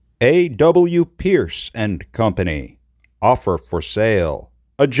A.W. Pierce and Company. Offer for sale.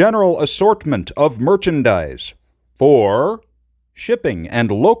 A general assortment of merchandise for shipping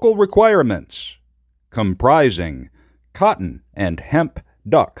and local requirements, comprising cotton and hemp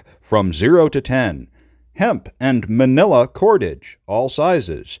duck from 0 to 10, hemp and manila cordage, all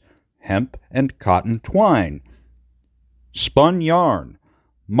sizes, hemp and cotton twine, spun yarn,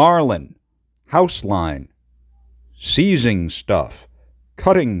 marlin, house line, seizing stuff,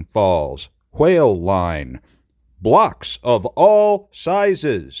 cutting falls, whale line, blocks of all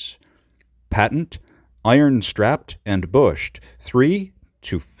sizes, patent, iron-strapped and bushed, 3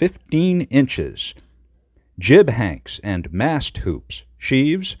 to 15 inches, jib hanks and mast hoops,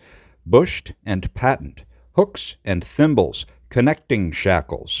 sheaves, bushed and patent, hooks and thimbles, connecting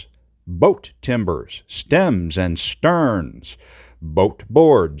shackles, boat timbers, stems and sterns, boat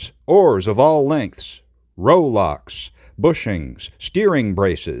boards, oars of all lengths, rowlocks, bushings, steering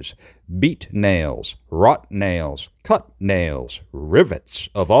braces, beat nails, wrought nails, cut nails, rivets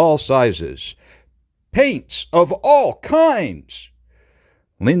of all sizes, paints of all kinds,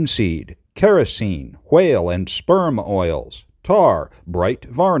 linseed, kerosene, whale and sperm oils, tar, bright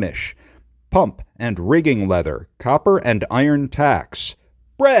varnish, pump and rigging leather, copper and iron tacks,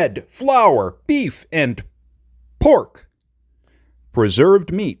 bread, flour, beef and pork,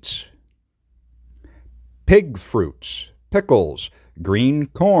 preserved meats, pig fruits, pickles, green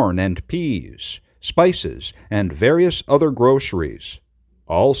corn and peas, spices, and various other groceries.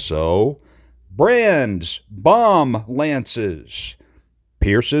 Also, Brand's bomb lances,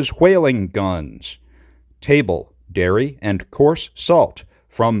 Pierce's whaling guns, table, dairy, and coarse salt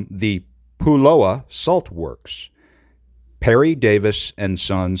from the Puloa Salt Works, Perry Davis and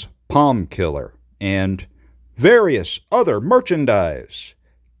Sons Palm Killer, and various other merchandise,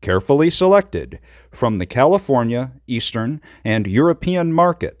 carefully selected from the California, Eastern, and European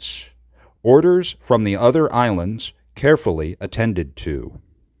markets. Orders from the other islands carefully attended to.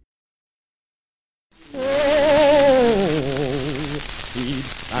 He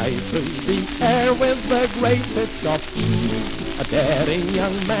flies through the air with the greatest of ease, a daring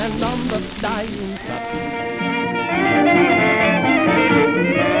young man on the flying trapeze.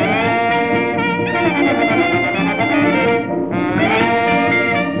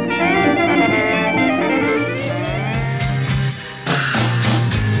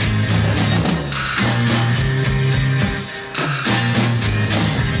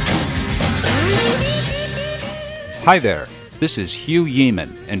 Hi there, this is Hugh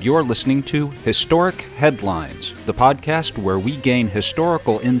Yeaman, and you're listening to Historic Headlines, the podcast where we gain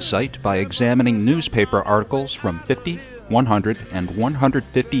historical insight by examining newspaper articles from 50, 100, and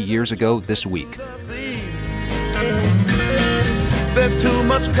 150 years ago this week. There's too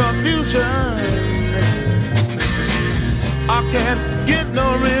much confusion. I can't get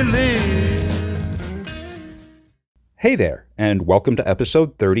no relief. Hey there, and welcome to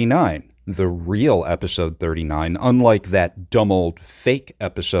episode 39. The real episode 39, unlike that dumb old fake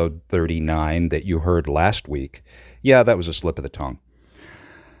episode 39 that you heard last week. Yeah, that was a slip of the tongue.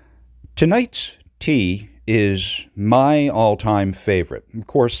 Tonight's tea is my all-time favorite. Of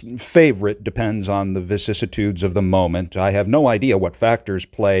course, favorite depends on the vicissitudes of the moment. I have no idea what factors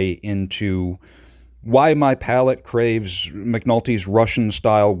play into why my palate craves McNulty's Russian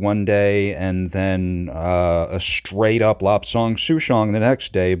style one day and then a straight-up Lapsang Souchong the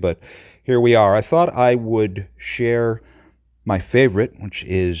next day, but here we are. I thought I would share my favorite, which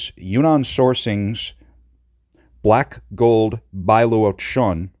is Yunnan Sourcing's Black Gold Bailuo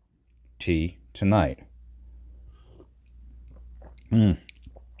Chun tea tonight.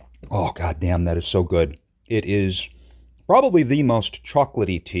 Oh, goddamn, that is so good. It is probably the most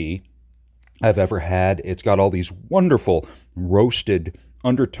chocolatey tea I've ever had. It's got all these wonderful roasted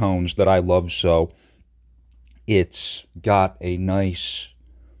undertones that I love so. It's got a nice,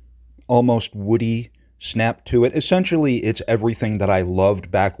 almost woody snap to it. Essentially, it's everything that I loved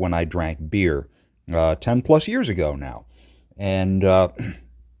back when I drank beer 10 plus years ago now. And I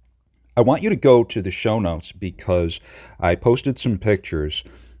want you to go to the show notes because I posted some pictures.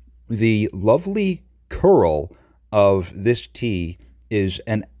 The lovely curl of this tea is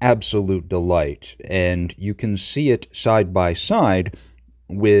an absolute delight, and you can see it side by side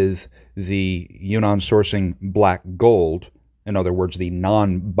with the Yunnan Sourcing Black Gold. In other words, the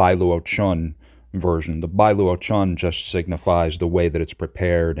non-Bailuo Chun version. The Bailuo Chun just signifies the way that it's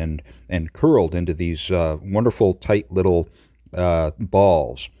prepared and curled into these wonderful, tight little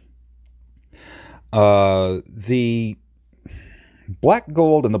balls. The Black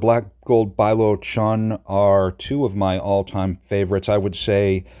Gold and the Black Gold Bailuo Chun are two of my all-time favorites. I would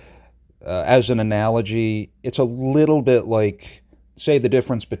say, as an analogy, it's a little bit like say the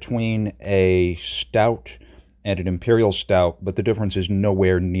difference between a stout and an imperial stout, but the difference is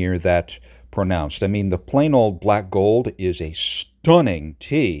nowhere near that pronounced. I mean, the plain old Black Gold is a stunning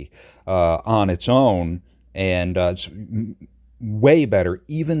tea on its own, and it's way better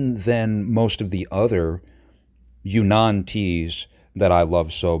even than most of the other Yunnan teas that I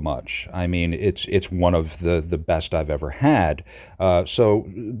love so much. I mean, it's one of the best I've ever had. So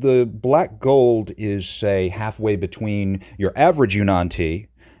the Black Gold is, say, halfway between your average Yunnan tea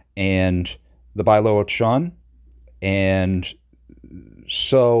and the Bai Luo Chun. And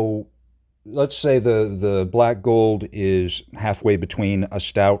so let's say the Black Gold is halfway between a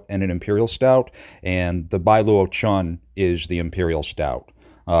stout and an imperial stout, and the Bai Luo Chun is the imperial stout.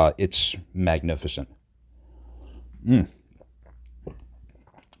 It's magnificent.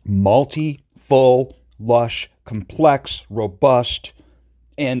 Malty, full, lush, complex, robust,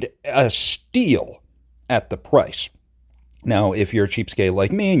 and a steal at the price. Now, if you're a cheapskate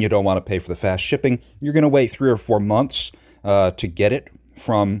like me and you don't want to pay for the fast shipping, you're going to wait 3 or 4 months to get it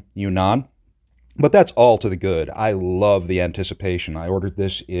from Yunnan. But that's all to the good. I love the anticipation. I ordered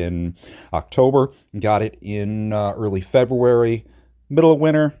this in October, got it in early February, middle of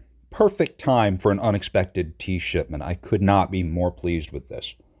winter. Perfect time for an unexpected tea shipment. I could not be more pleased with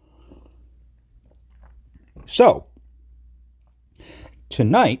this. So,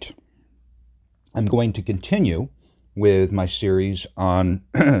 tonight, I'm going to continue with my series on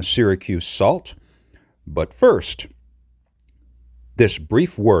Syracuse salt. But first, this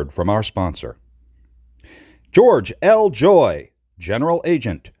brief word from our sponsor. George L. Joy, General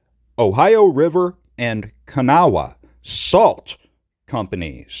Agent, Ohio River and Kanawha Salt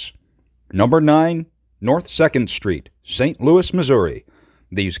Companies. Number 9, North 2nd Street, St. Louis, Missouri.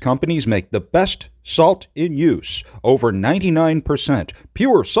 These companies make the best salt in use, over 99%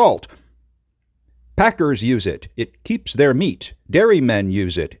 pure salt. Packers use it. It keeps their meat. Dairymen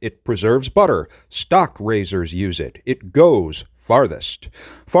use it. It preserves butter. Stock raisers use it. It goes farthest.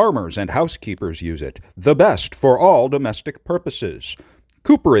 Farmers and housekeepers use it. The best for all domestic purposes.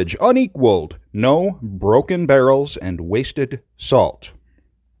 Cooperage unequaled. No broken barrels and wasted salt.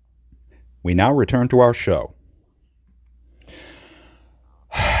 We now return to our show.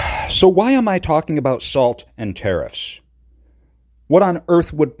 So why am I talking about salt and tariffs? What on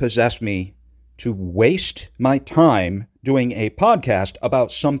earth would possess me to waste my time doing a podcast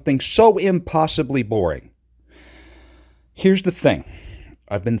about something so impossibly boring? Here's the thing.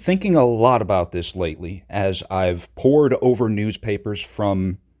 I've been thinking a lot about this lately as I've pored over newspapers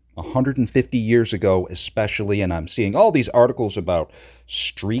from 150 years ago especially, and I'm seeing all these articles about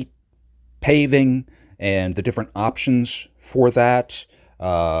street paving and the different options for that,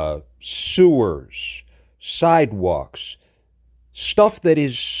 sewers, sidewalks, stuff that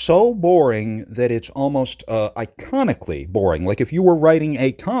is so boring that it's almost iconically boring. Like if you were writing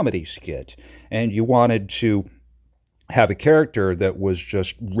a comedy skit and you wanted to have a character that was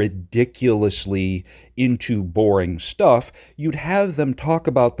just ridiculously into boring stuff, you'd have them talk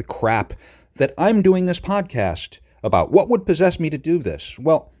about the crap that I'm doing this podcast about. What would possess me to do this?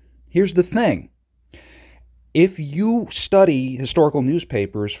 Well, here's the thing. If you study historical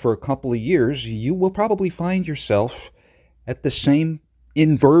newspapers for a couple of years, you will probably find yourself at the same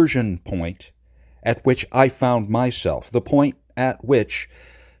inversion point at which I found myself, the point at which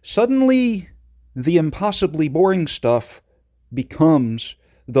suddenly the impossibly boring stuff becomes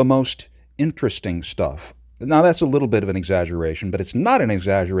the most interesting stuff. Now, that's a little bit of an exaggeration, but it's not an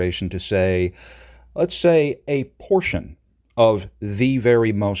exaggeration to say, let's say a portion of the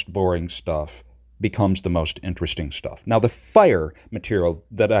very most boring stuff becomes the most interesting stuff. Now, the fire material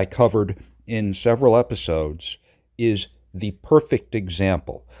that I covered in several episodes is the perfect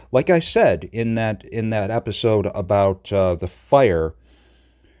example. Like I said in that episode about the fire,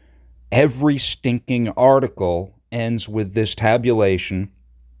 every stinking article ends with this tabulation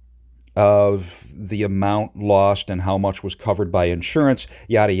of the amount lost and how much was covered by insurance,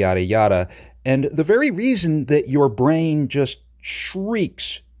 yada, yada, yada. And the very reason that your brain just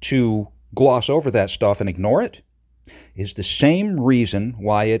shrieks to gloss over that stuff and ignore it is the same reason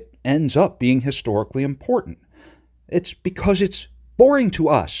why it ends up being historically important. It's because it's boring to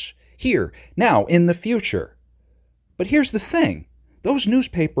us here, now, in the future. But here's the thing. Those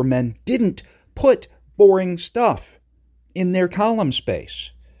newspaper men didn't put boring stuff in their column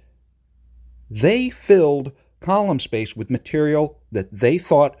space. They filled column space with material that they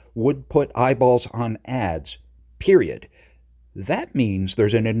thought would put eyeballs on ads, period. That means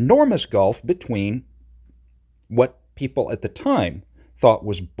there's an enormous gulf between what people at the time thought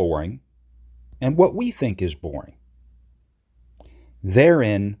was boring and what we think is boring.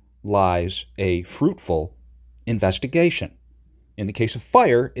 Therein lies a fruitful investigation. In the case of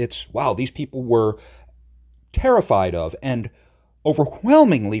fire, it's, wow, these people were terrified of and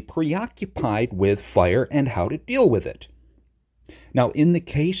overwhelmingly preoccupied with fire and how to deal with it. Now, in the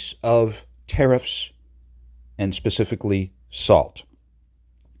case of tariffs, and specifically salt,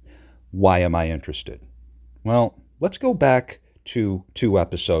 why am I interested? Well, let's go back to 2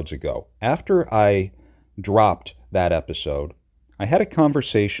 episodes ago. After I dropped that episode, I had a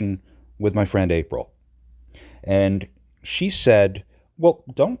conversation with my friend April. And she said, well,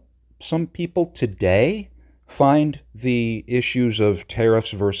 don't some people today find the issues of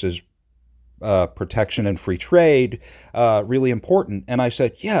tariffs versus protection and free trade really important? And I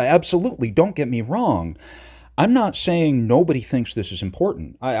said, yeah, absolutely. Don't get me wrong. I'm not saying nobody thinks this is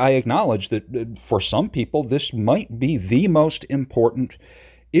important. I acknowledge that for some people, this might be the most important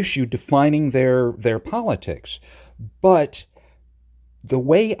issue defining their politics. But the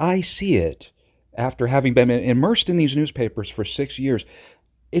way I see it, after having been immersed in these newspapers for 6 years,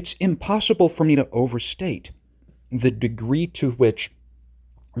 it's impossible for me to overstate the degree to which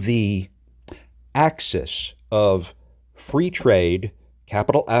the axis of free trade,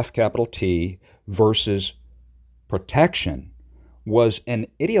 capital F, capital T, versus protection was an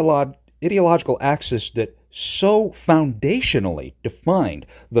ideological axis that so foundationally defined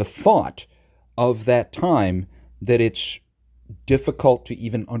the thought of that time that it's difficult to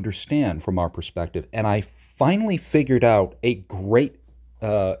even understand from our perspective. And I finally figured out a great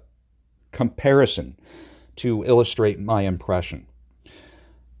comparison to illustrate my impression.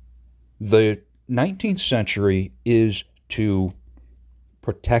 The 19th century is to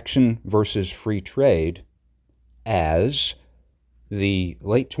protection versus free trade as the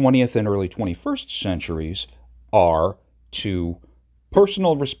late 20th and early 21st centuries are to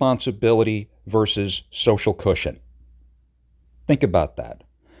personal responsibility versus social cushion. Think about that.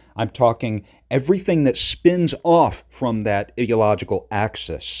 I'm talking everything that spins off from that ideological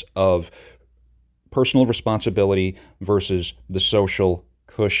axis of personal responsibility versus the social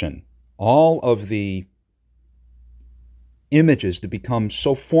cushion. All of the images that become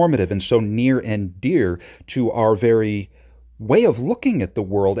so formative and so near and dear to our very way of looking at the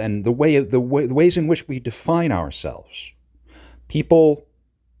world and the ways in which we define ourselves. People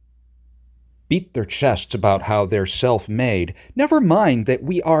beat their chests about how they're self-made. Never mind that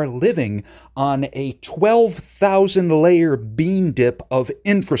we are living on a 12,000-layer bean dip of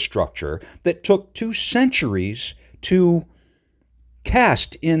infrastructure that took 2 centuries to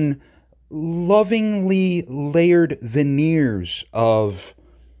cast in lovingly layered veneers of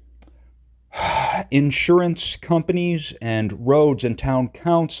insurance companies and roads and town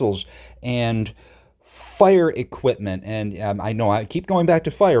councils and fire equipment. And I know I keep going back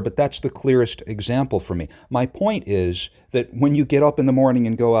to fire, but that's the clearest example for me. My point is that when you get up in the morning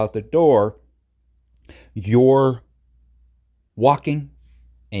and go out the door, you're walking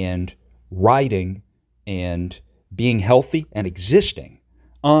and riding and being healthy and existing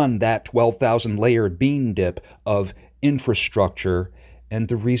on that 12,000 layered bean dip of infrastructure. And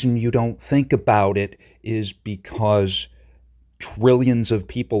the reason you don't think about it is because trillions of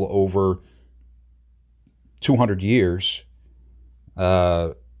people over 200 years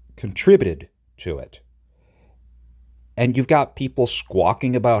contributed to it. And you've got people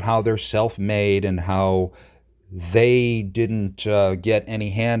squawking about how they're self-made and how they didn't get any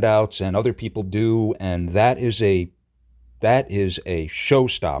handouts and other people do, and that is a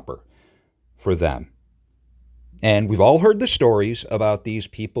showstopper for them. And we've all heard the stories about these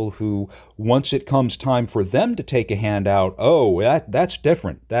people who, once it comes time for them to take a handout, that's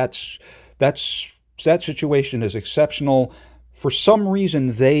different. That situation is exceptional. For some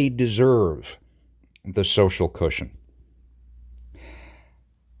reason, they deserve the social cushion.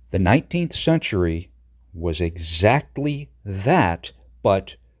 The 19th century was exactly that,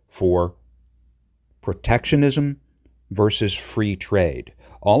 but for protectionism versus free trade.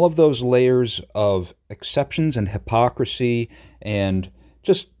 All of those layers of exceptions and hypocrisy and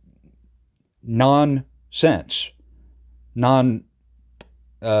just nonsense, the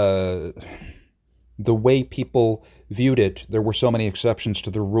way people viewed it, there were so many exceptions to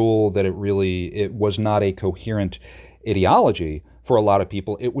the rule that it was not a coherent ideology for a lot of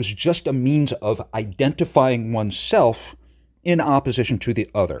people. It was just a means of identifying oneself in opposition to the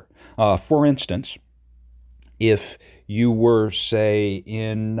other. For instance, if you were, say,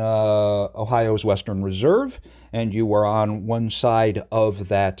 in Ohio's Western Reserve, and you were on one side of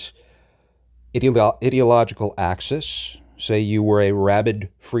that ideological axis, say you were a rabid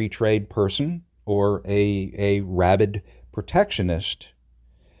free trade person or a rabid protectionist,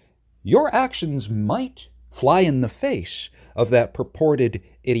 your actions might fly in the face of that purported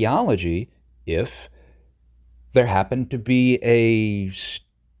ideology if there happened to be a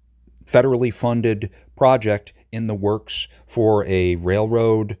federally funded project in the works for a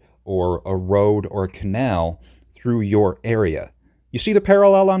railroad or a road or a canal through your area. You see the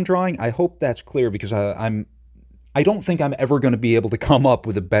parallel I'm drawing? I hope that's clear because I don't think I'm ever going to be able to come up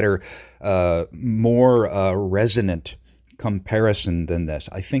with a better, more resonant comparison than this.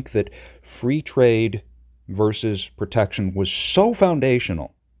 I think that free trade versus protection was so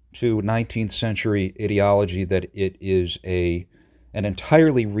foundational to 19th century ideology that it is an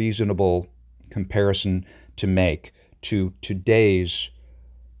entirely reasonable comparison to make to today's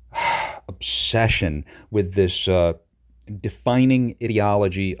obsession with this defining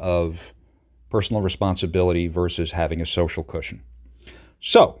ideology of personal responsibility versus having a social cushion.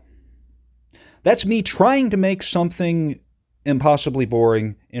 So, that's me trying to make something impossibly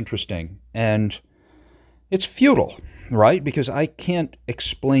boring interesting, and it's futile, right? Because I can't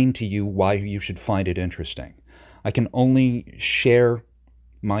explain to you why you should find it interesting. I can only share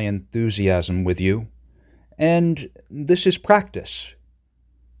my enthusiasm with you, and this is practice.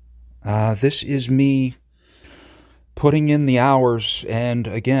 This is me putting in the hours, and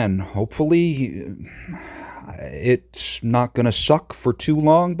again, hopefully it's not going to suck for too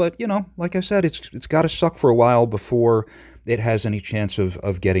long, but, like I said, it's got to suck for a while before it has any chance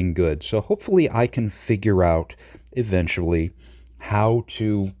of getting good. So hopefully I can figure out eventually how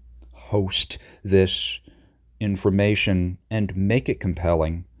to host this information and make it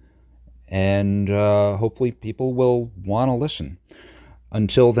compelling, and hopefully people will want to listen.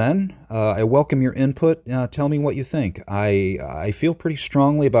 Until then, I welcome your input. Tell me what you think. I feel pretty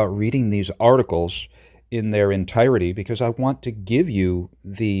strongly about reading these articles in their entirety because I want to give you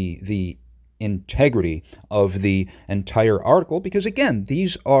the integrity of the entire article because, again,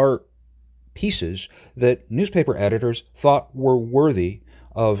 these are pieces that newspaper editors thought were worthy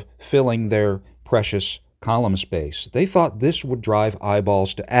of filling their precious column space. They thought this would drive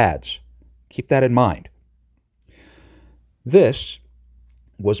eyeballs to ads. Keep that in mind. This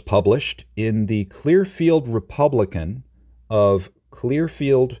was published in the Clearfield Republican of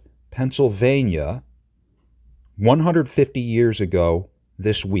Clearfield, Pennsylvania, 150 years ago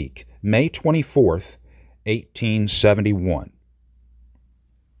this week, May 24th, 1871.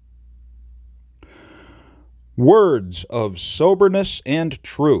 Words of soberness and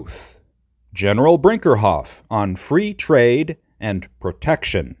truth. General Brinkerhoff on free trade and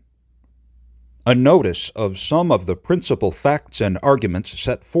protection. A notice of some of the principal facts and arguments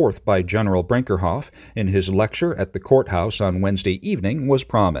set forth by General Brinkerhoff in his lecture at the courthouse on Wednesday evening was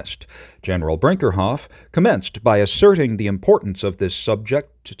promised. General Brinkerhoff commenced by asserting the importance of this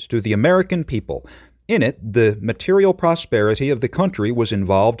subject to the American people. In it, the material prosperity of the country was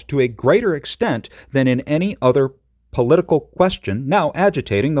involved to a greater extent than in any other political question now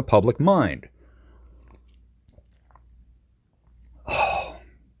agitating the public mind.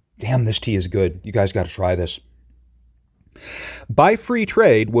 Damn, this tea is good. You guys got to try this. By free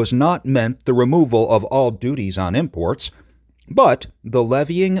trade was not meant the removal of all duties on imports, but the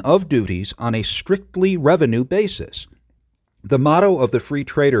levying of duties on a strictly revenue basis. The motto of the free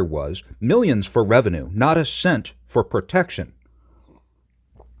trader was, millions for revenue, not a cent for protection.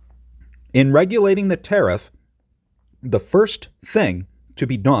 In regulating the tariff, the first thing to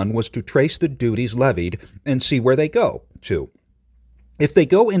be done was to trace the duties levied and see where they go to. If they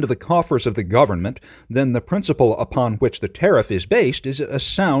go into the coffers of the government, then the principle upon which the tariff is based is a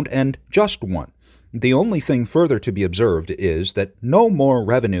sound and just one. The only thing further to be observed is that no more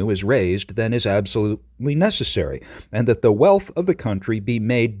revenue is raised than is absolutely necessary, and that the wealth of the country be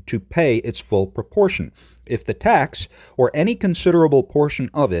made to pay its full proportion. If the tax, or any considerable portion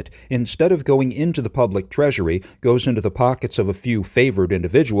of it, instead of going into the public treasury, goes into the pockets of a few favored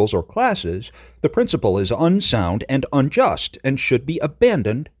individuals or classes, the principle is unsound and unjust, and should be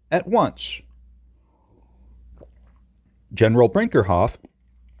abandoned at once. General Brinkerhoff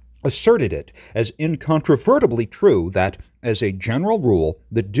asserted it as incontrovertibly true that, as a general rule,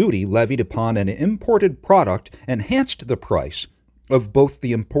 the duty levied upon an imported product enhanced the price of both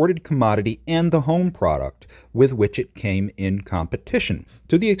the imported commodity and the home product with which it came in competition,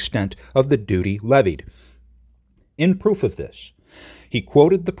 to the extent of the duty levied. In proof of this, he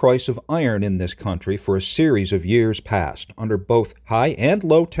quoted the price of iron in this country for a series of years past, under both high and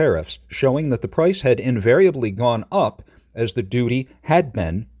low tariffs, showing that the price had invariably gone up as the duty had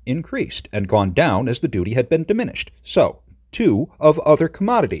been increased, and gone down as the duty had been diminished. So, too, of other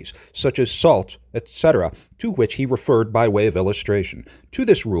commodities, such as salt, etc., to which he referred by way of illustration. To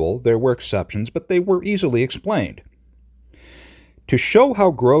this rule there were exceptions, but they were easily explained. To show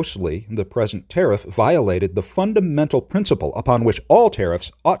how grossly the present tariff violated the fundamental principle upon which all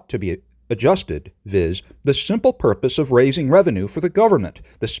tariffs ought to be adjusted, viz., the simple purpose of raising revenue for the government.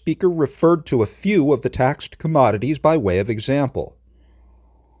 The speaker referred to a few of the taxed commodities by way of example.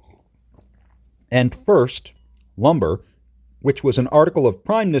 And first, lumber, which was an article of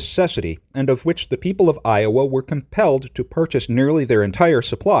prime necessity and of which the people of Iowa were compelled to purchase nearly their entire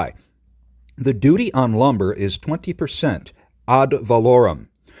supply. The duty on lumber is 20% ad valorem.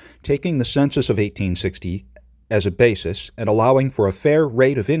 Taking the census of 1860 as a basis and allowing for a fair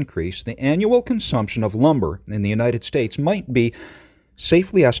rate of increase, the annual consumption of lumber in the United States might be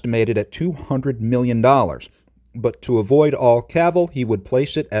safely estimated at $200 million. But to avoid all cavil, he would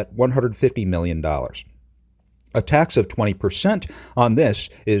place it at $150 million. A tax of 20% on this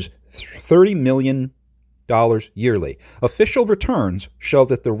is $30 million yearly. Official returns show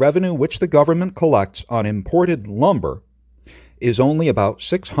that the revenue which the government collects on imported lumber is only about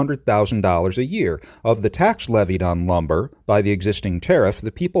 $600,000 a year. Of the tax levied on lumber by the existing tariff,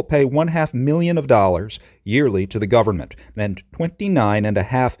 the people pay $500,000 yearly to the government, and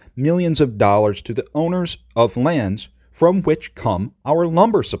 $29.5 million to the owners of lands from which come our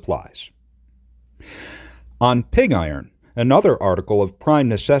lumber supplies. On pig iron, another article of prime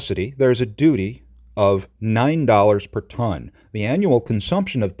necessity, there is a duty of $9 per ton. The annual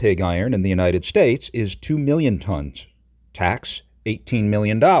consumption of pig iron in the United States is 2 million tons. Tax, $18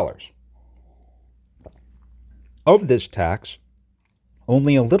 million. Of this tax,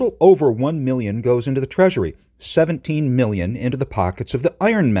 only a little over 1 million goes into the treasury, 17 million into the pockets of the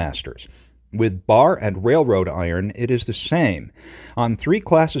iron masters. With bar and railroad iron, it is the same. On 3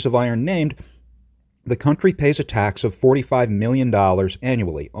 classes of iron named, the country pays a tax of $45 million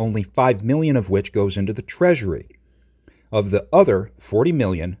annually, only $5 million of which goes into the treasury. Of the other $40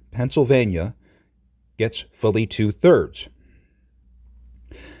 million, Pennsylvania gets fully 2/3.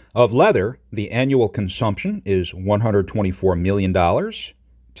 Of leather, the annual consumption is $124 million,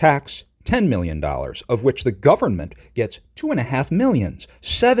 tax $10 million, of which the government gets $2.5 million.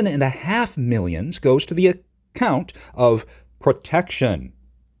 $7.5 million goes to the account of protection.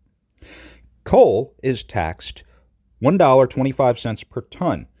 Coal is taxed $1.25 per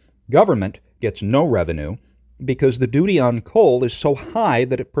ton. Government gets no revenue because the duty on coal is so high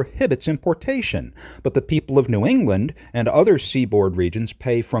that it prohibits importation. But the people of New England and other seaboard regions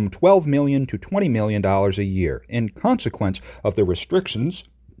pay from $12 million to $20 million a year in consequence of the restrictions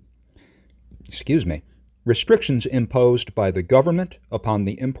imposed by the government upon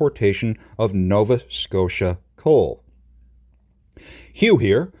the importation of Nova Scotia coal. Hugh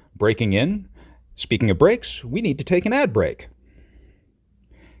here, breaking in. Speaking of breaks, we need to take an ad break.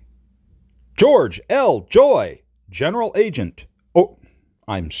 George L. Joy, General Agent. Oh,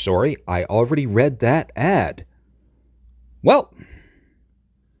 I'm sorry, I already read that ad. Well,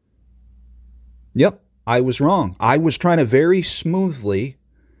 yep, I was wrong. I was trying to very smoothly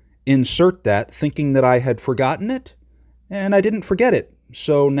insert that, thinking that I had forgotten it, and I didn't forget it.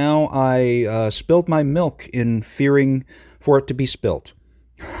 So now I spilled my milk in fearing for it to be spilt.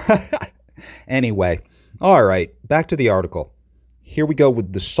 Anyway, all right, back to the article. Here we go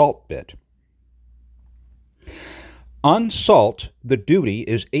with the salt bit. On salt, the duty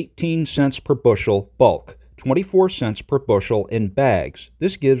is 18 cents per bushel bulk, 24 cents per bushel in bags.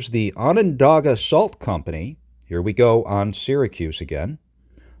 This gives the Onondaga Salt Company, here we go on Syracuse again,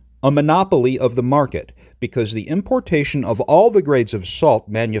 a monopoly of the market because the importation of all the grades of salt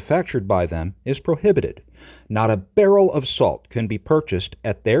manufactured by them is prohibited. Not a barrel of salt can be purchased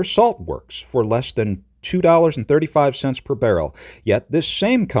at their salt works for less than $2.35 per barrel, yet this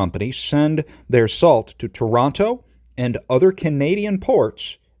same company send their salt to Toronto and other Canadian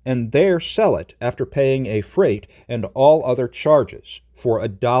ports and there sell it after paying a freight and all other charges for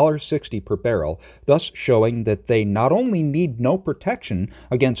 $1.60 per barrel, thus showing that they not only need no protection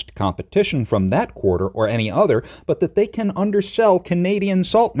against competition from that quarter or any other, but that they can undersell Canadian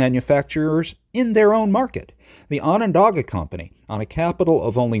salt manufacturers in their own market. The Onondaga Company, on a capital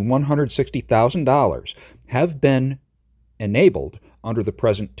of only $160,000, have been enabled under the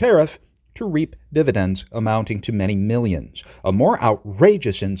present tariff to reap dividends amounting to many millions. A more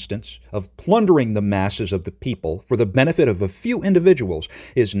outrageous instance of plundering the masses of the people for the benefit of a few individuals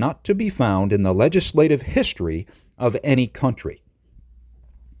is not to be found in the legislative history of any country.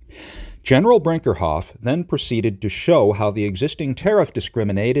 General Brinkerhoff then proceeded to show how the existing tariff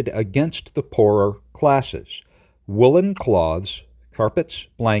discriminated against the poorer classes. Woolen cloths, carpets,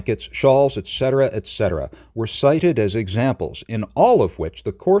 blankets, shawls, etc., were cited as examples, in all of which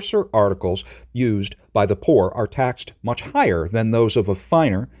the coarser articles used by the poor are taxed much higher than those of a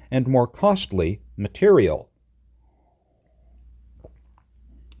finer and more costly material.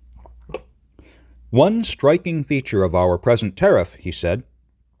 One striking feature of our present tariff, he said,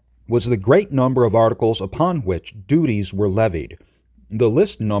 was the great number of articles upon which duties were levied. The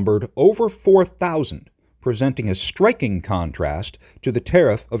list numbered over 4,000, presenting a striking contrast to the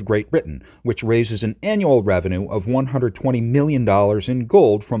tariff of Great Britain, which raises an annual revenue of $120 million in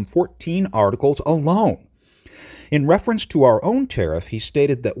gold from 14 articles alone. In reference to our own tariff, he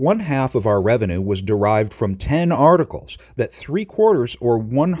stated that one half of our revenue was derived from 10 articles, that 3/4 or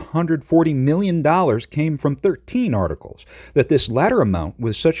 $140 million came from 13 articles, that this latter amount,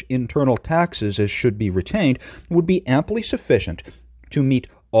 with such internal taxes as should be retained, would be amply sufficient to meet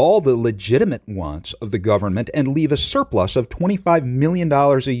all the legitimate wants of the government and leave a surplus of $25 million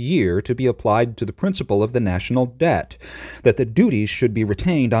a year to be applied to the principal of the national debt, that the duties should be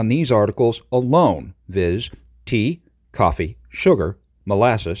retained on these articles alone, viz., tea, coffee, sugar,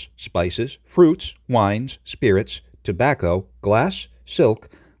 molasses, spices, fruits, wines, spirits, tobacco, glass, silk,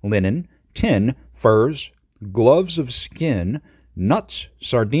 linen, tin, furs, gloves of skin, nuts,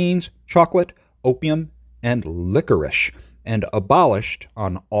 sardines, chocolate, opium, and licorice, and abolished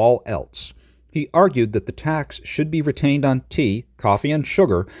on all else. He argued that the tax should be retained on tea, coffee, and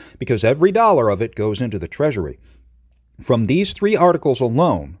sugar because every dollar of it goes into the treasury. From these 3 articles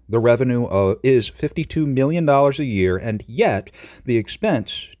alone, the revenue is $52 million a year, and yet the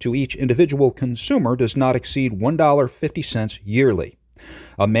expense to each individual consumer does not exceed $1.50 yearly.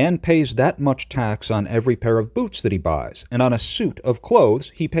 A man pays that much tax on every pair of boots that he buys, and on a suit of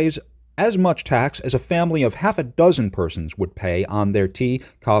clothes he pays as much tax as a family of half a dozen persons would pay on their tea,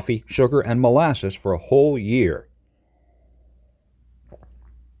 coffee, sugar, and molasses for a whole year.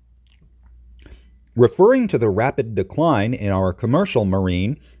 Referring to the rapid decline in our commercial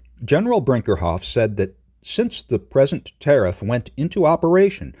marine, General Brinkerhoff said that since the present tariff went into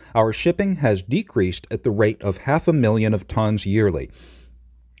operation, our shipping has decreased at the rate of 500,000 of tons yearly.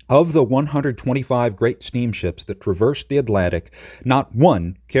 Of the 125 great steamships that traversed the Atlantic, not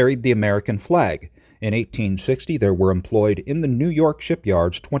one carried the American flag. In 1860, there were employed in the New York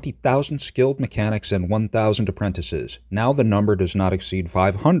shipyards 20,000 skilled mechanics and 1,000 apprentices. Now the number does not exceed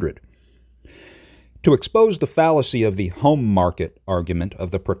 500. To expose the fallacy of the home market argument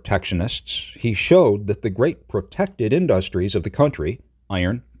of the protectionists, he showed that the great protected industries of the country,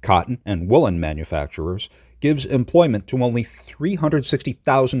 iron, cotton, and woolen manufacturers, gives employment to only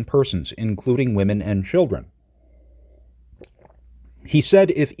 360,000 persons, including women and children. He said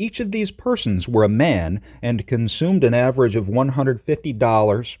if each of these persons were a man and consumed an average of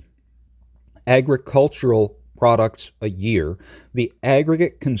 $150 agricultural products a year, the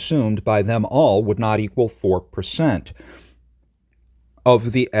aggregate consumed by them all would not equal 4%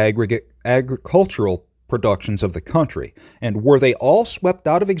 of the aggregate agricultural productions of the country, and were they all swept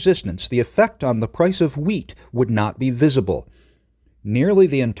out of existence, the effect on the price of wheat would not be visible. Nearly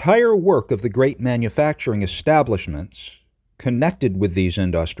the entire work of the great manufacturing establishments connected with these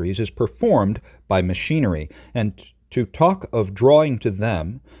industries is performed by machinery, and to talk of drawing to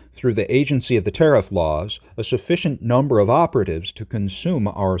them, through the agency of the tariff laws, a sufficient number of operatives to consume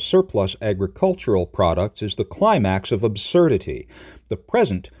our surplus agricultural products is the climax of absurdity. The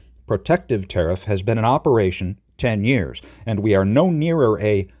present protective tariff has been in operation 10 years, and we are no nearer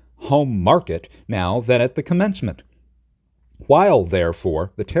a home market now than at the commencement. While,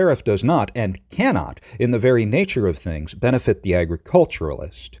 therefore, the tariff does not and cannot, in the very nature of things, benefit the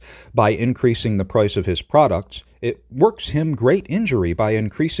agriculturalist by increasing the price of his products, it works him great injury by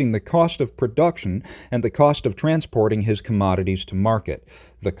increasing the cost of production and the cost of transporting his commodities to market.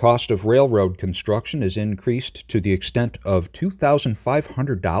 The cost of railroad construction is increased to the extent of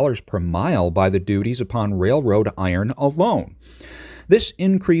 $2,500 per mile by the duties upon railroad iron alone. This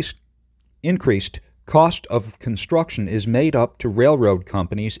increased cost of construction is made up to railroad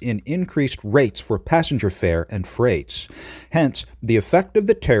companies in increased rates for passenger fare and freights. Hence, the effect of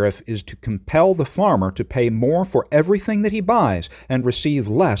the tariff is to compel the farmer to pay more for everything that he buys and receive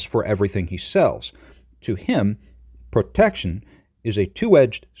less for everything he sells. To him, protection is a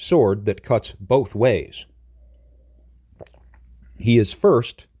two-edged sword that cuts both ways. He is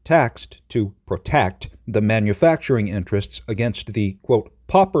first taxed to protect the manufacturing interests against the, quote,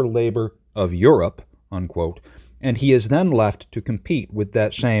 pauper labor of Europe, unquote, and he is then left to compete with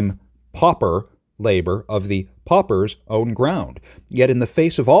that same pauper labor of the pauper's own ground. Yet in the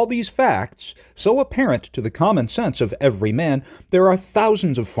face of all these facts, so apparent to the common sense of every man, there are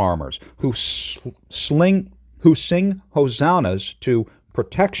thousands of farmers who sing hosannas to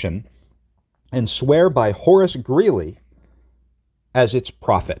protection and swear by Horace Greeley as its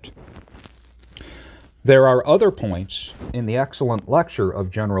prophet. There are other points in the excellent lecture of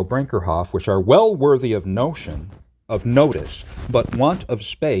General Brinkerhoff which are well worthy of notice, but want of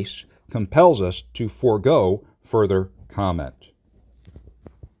space compels us to forego further comment.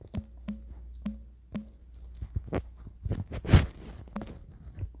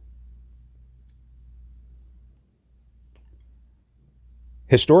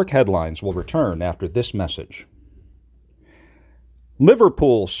 Historic headlines will return after this message.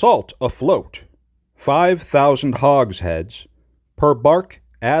 Liverpool salt afloat. 5,000 hogsheads per bark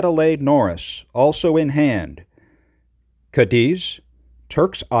Adelaide Norris, also in hand. Cadiz,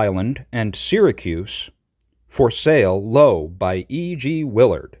 Turk's Island, and Syracuse for sale low by E.G.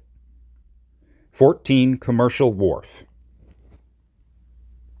 Willard. 14 Commercial Wharf.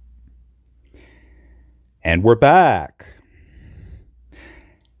 And we're back.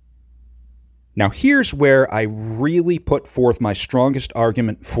 Now here's where I really put forth my strongest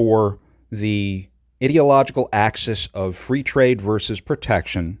argument for the ideological axis of free trade versus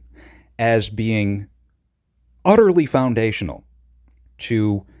protection as being utterly foundational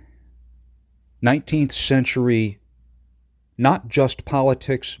to 19th century, not just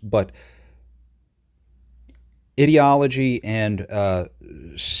politics, but ideology and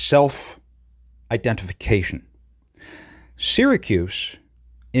self-identification. Syracuse,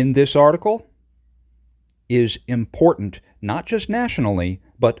 in this article, is important not just nationally,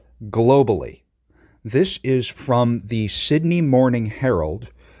 but globally. This is from the Sydney Morning Herald,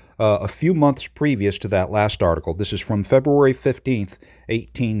 a few months previous to that last article. This is from February 15th,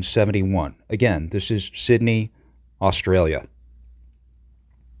 1871. Again, this is Sydney, Australia.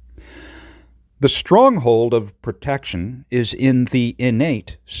 The stronghold of protection is in the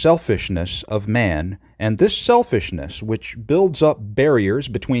innate selfishness of man, and this selfishness, which builds up barriers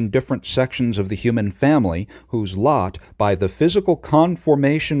between different sections of the human family, whose lot, by the physical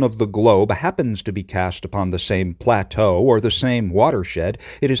conformation of the globe, happens to be cast upon the same plateau or the same watershed,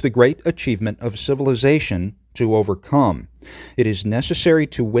 it is the great achievement of civilization to overcome. It is necessary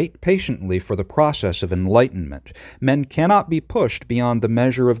to wait patiently for the process of enlightenment. Men cannot be pushed beyond the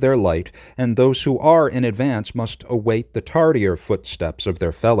measure of their light, and those who are in advance must await the tardier footsteps of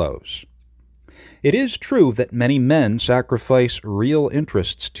their fellows. It is true that many men sacrifice real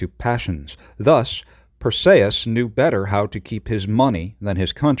interests to passions. Thus, Perseus knew better how to keep his money than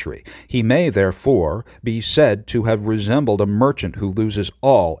his country. He may, therefore, be said to have resembled a merchant who loses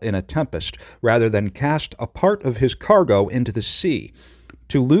all in a tempest, rather than cast a part of his cargo into the sea.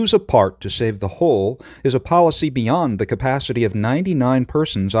 To lose a part to save the whole is a policy beyond the capacity of 99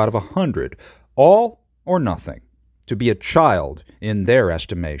 persons out of 100. All or nothing. To be a child, in their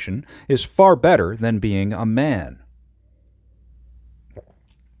estimation, is far better than being a man.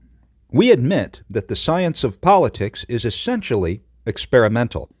 We admit that the science of politics is essentially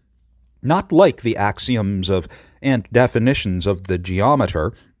experimental, not like the axioms of and definitions of the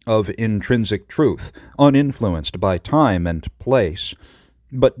geometer of intrinsic truth, uninfluenced by time and place,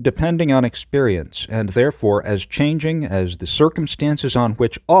 but depending on experience, and therefore as changing as the circumstances on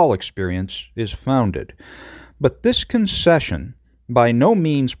which all experience is founded. But this concession by no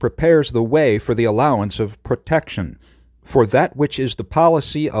means prepares the way for the allowance of protection, for that which is the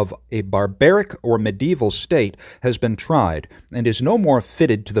policy of a barbaric or medieval state has been tried, and is no more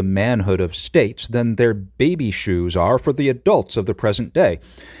fitted to the manhood of states than their baby shoes are for the adults of the present day.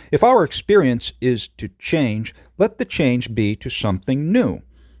 If our experience is to change, let the change be to something new.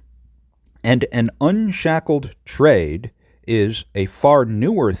 And an unshackled trade is a far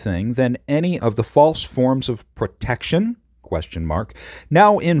newer thing than any of the false forms of protection,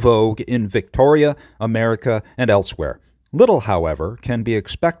 now in vogue in Victoria, America, and elsewhere. Little, however, can be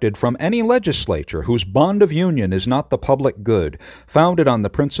expected from any legislature whose bond of union is not the public good, founded on the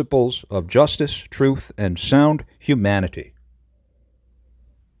principles of justice, truth, and sound humanity.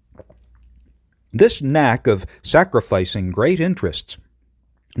 This knack of sacrificing great interests,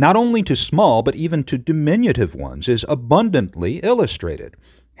 not only to small but even to diminutive ones, is abundantly illustrated.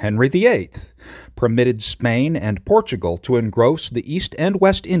 Henry VIII permitted Spain and Portugal to engross the East and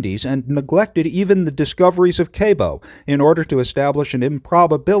West Indies and neglected even the discoveries of Cabo in order to establish an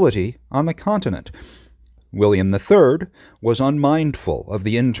improbability on the continent. William III was unmindful of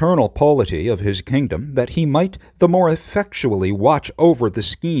the internal polity of his kingdom, that he might the more effectually watch over the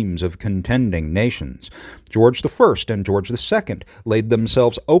schemes of contending nations. George I and George II laid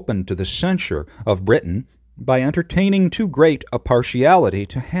themselves open to the censure of Britain by entertaining too great a partiality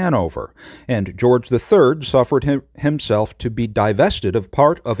to Hanover, and George III suffered himself to be divested of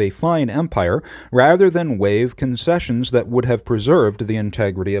part of a fine empire rather than waive concessions that would have preserved the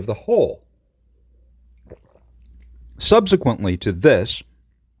integrity of the whole. Subsequently to this,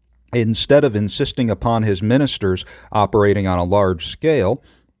 instead of insisting upon his ministers operating on a large scale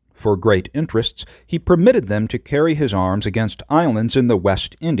for great interests, he permitted them to carry his arms against islands in the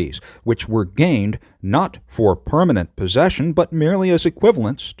West Indies, which were gained not for permanent possession, but merely as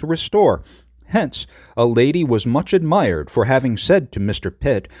equivalents to restore. Hence, a lady was much admired for having said to Mr.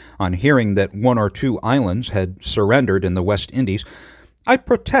 Pitt, on hearing that one or two islands had surrendered in the West Indies, I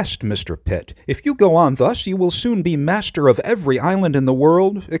protest, Mr. Pitt, if you go on thus, you will soon be master of every island in the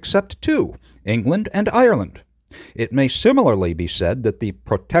world except two, England and Ireland. It may similarly be said that the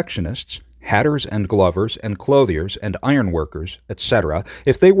protectionists, hatters and glovers and clothiers and ironworkers, etc.,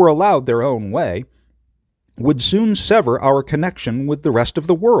 if they were allowed their own way, would soon sever our connection with the rest of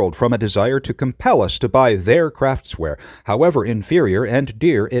the world from a desire to compel us to buy their craftsware, however inferior and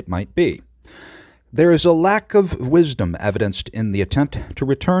dear it might be. There is a lack of wisdom evidenced in the attempt to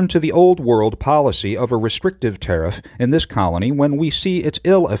return to the old world policy of a restrictive tariff in this colony when we see its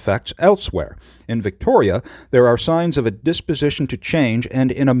ill effects elsewhere. In Victoria, there are signs of a disposition to change,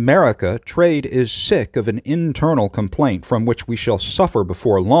 and in America, trade is sick of an internal complaint from which we shall suffer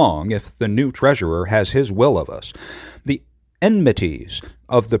before long if the new treasurer has his will of us. The enmities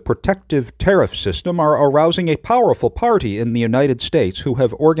of the protective tariff system are arousing a powerful party in the United States who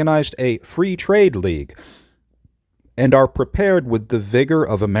have organized a free trade league and are prepared with the vigor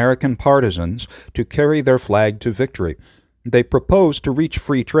of American partisans to carry their flag to victory. They propose to reach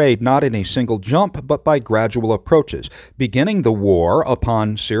free trade not in a single jump, but by gradual approaches, beginning the war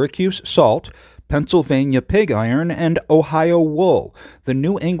upon Syracuse salt, Pennsylvania pig iron, and Ohio wool. The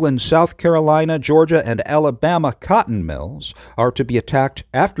New England, South Carolina, Georgia, and Alabama cotton mills are to be attacked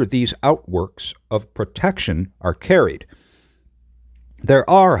after these outworks of protection are carried. There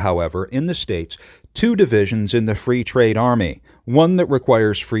are, however, in the states, two divisions in the Free Trade Army, one that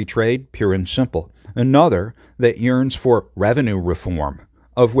requires free trade, pure and simple, another that yearns for revenue reform,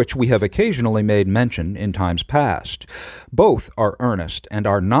 of which we have occasionally made mention in times past. Both are earnest and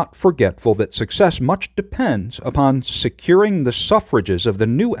are not forgetful that success much depends upon securing the suffrages of the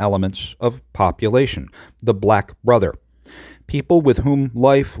new elements of population, the black brother. People with whom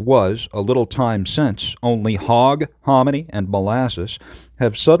life was, a little time since, only hog, hominy, and molasses,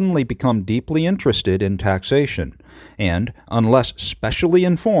 have suddenly become deeply interested in taxation, and, unless specially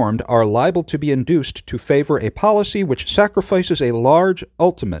informed, are liable to be induced to favor a policy which sacrifices a large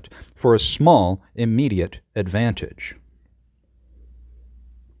ultimate for a small immediate advantage.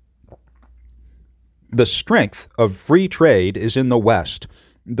 The strength of free trade is in the West.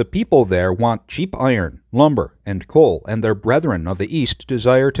 The people there want cheap iron, lumber, and coal, and their brethren of the East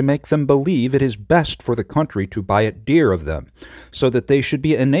desire to make them believe it is best for the country to buy it dear of them, so that they should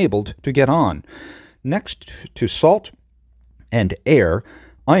be enabled to get on. Next to salt and air,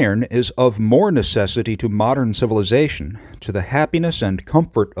 iron is of more necessity to modern civilization, to the happiness and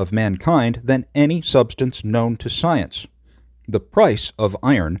comfort of mankind, than any substance known to science. The price of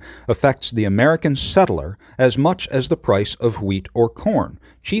iron affects the American settler as much as the price of wheat or corn.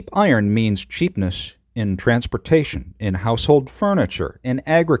 Cheap iron means cheapness in transportation, in household furniture, in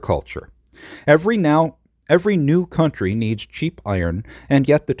agriculture. Every new country needs cheap iron, and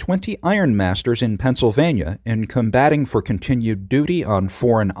yet the 20 iron masters in Pennsylvania, in combating for continued duty on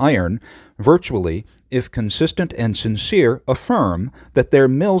foreign iron, virtually, if consistent and sincere, affirm that their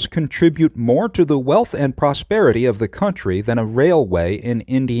mills contribute more to the wealth and prosperity of the country than a railway in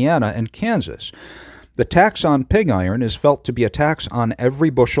Indiana and Kansas. The tax on pig iron is felt to be a tax on every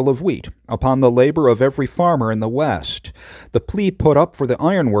bushel of wheat, upon the labor of every farmer in the West. The plea put up for the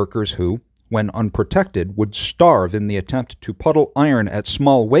iron workers who, when unprotected, would starve in the attempt to puddle iron at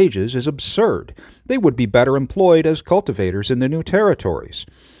small wages is absurd. They would be better employed as cultivators in the new territories.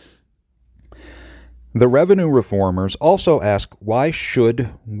 The revenue reformers also ask, why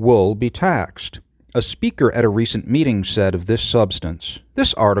should wool be taxed? A speaker at a recent meeting said of this substance,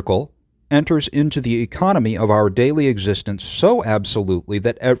 "This article enters into the economy of our daily existence so absolutely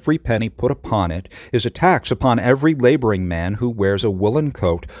that every penny put upon it is a tax upon every laboring man who wears a woolen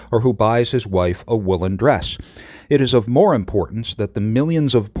coat or who buys his wife a woolen dress. It is of more importance that the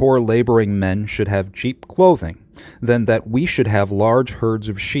millions of poor laboring men should have cheap clothing than that we should have large herds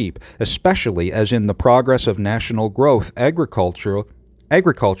of sheep, especially as in the progress of national growth agriculture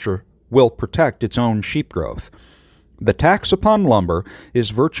will protect its own sheep growth. The tax upon lumber is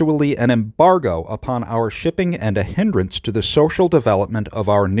virtually an embargo upon our shipping and a hindrance to the social development of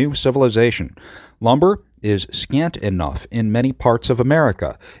our new civilization. Lumber is scant enough in many parts of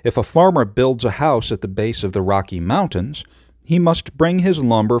America. If a farmer builds a house at the base of the Rocky Mountains, he must bring his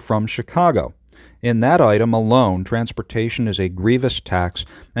lumber from Chicago. In that item alone, transportation is a grievous tax,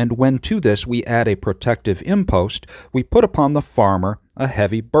 and when to this we add a protective impost, we put upon the farmer a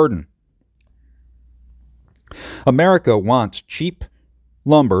heavy burden. America wants cheap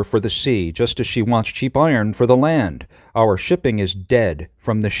lumber for the sea, just as she wants cheap iron for the land. Our shipping is dead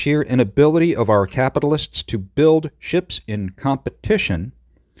from the sheer inability of our capitalists to build ships in competition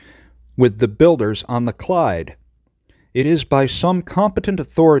with the builders on the Clyde. it is by some competent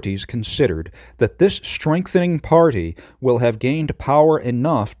authorities considered that this strengthening party will have gained power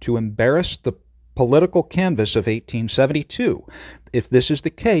enough to embarrass the political canvass of 1872. If this is the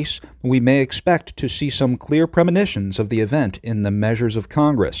case, we may expect to see some clear premonitions of the event in the measures of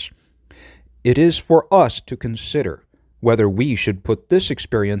Congress. It is for us to consider whether we should put this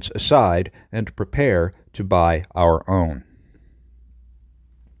experience aside and prepare to buy our own.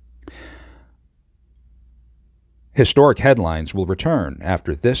 Historic Headlines will return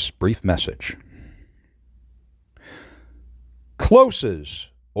after this brief message. Close's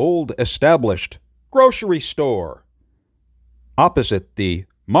old established grocery store, opposite the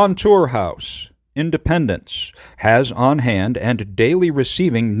Montour House, Independence, has on hand and daily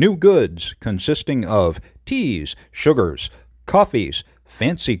receiving new goods consisting of teas, sugars, coffees,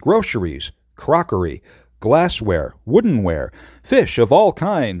 fancy groceries, crockery, glassware, woodenware, fish of all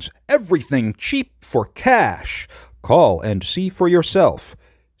kinds, everything cheap for cash. Call and see for yourself.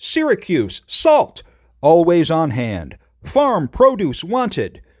 Syracuse salt, always on hand. Farm produce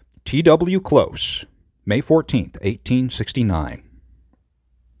wanted. T.W. Close, May 14th, 1869.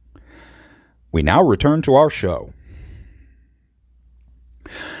 We now return to our show.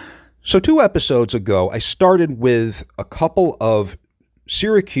 So 2 episodes ago, I started with a couple of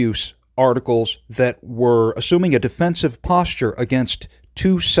Syracuse articles that were assuming a defensive posture against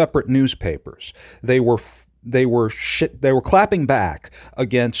 2 separate newspapers. They were clapping back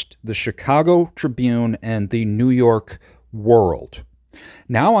against the Chicago Tribune and the New York World.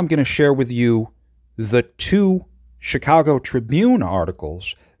 Now I'm going to share with you the 2 Chicago Tribune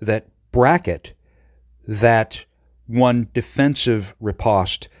articles that bracket that one defensive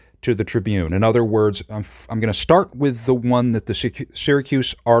riposte to the Tribune. In other words, I'm going to start with the one that the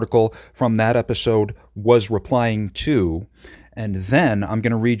Syracuse article from that episode was replying to, and then I'm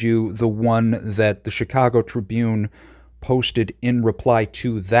going to read you the one that the Chicago Tribune posted in reply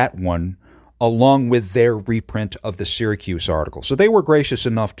to that one, along with their reprint of the Syracuse article. So they were gracious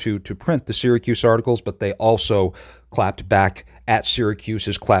enough to print the Syracuse articles, but they also clapped back at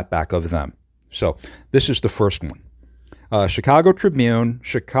Syracuse's clapback of them. So this is the first one. Chicago Tribune,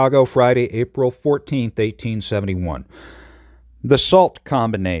 Chicago, Friday, April 14th, 1871. The Salt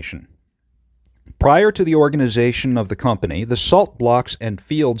Combination. Prior to the organization of the company, the salt blocks and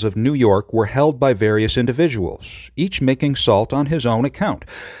fields of New York were held by various individuals, each making salt on his own account.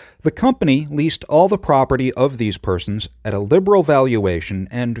 The company leased all the property of these persons at a liberal valuation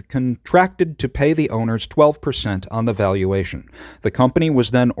and contracted to pay the owners 12% on the valuation. The company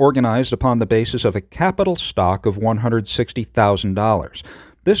was then organized upon the basis of a capital stock of $160,000.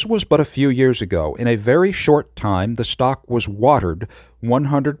 This was but a few years ago. In a very short time, the stock was watered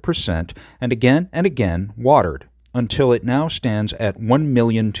 100% and again watered, until it now stands at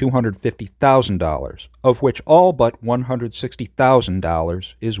 $1,250,000, of which all but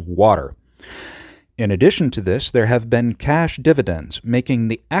 $160,000 is water. In addition to this, there have been cash dividends, making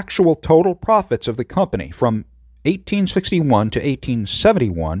the actual total profits of the company from 1861 to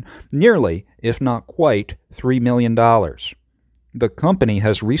 1871 nearly, if not quite, $3 million. The company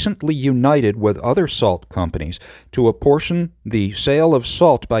has recently united with other salt companies to apportion the sale of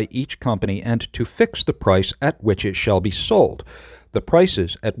salt by each company and to fix the price at which it shall be sold. The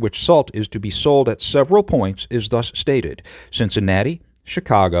prices at which salt is to be sold at several points is thus stated: Cincinnati,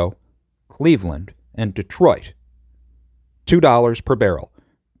 Chicago, Cleveland, and Detroit, $2 per barrel.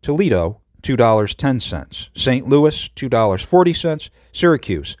 Toledo, $2.10. St. Louis, $2.40.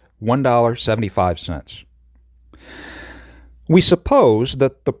 Syracuse, $1.75. We suppose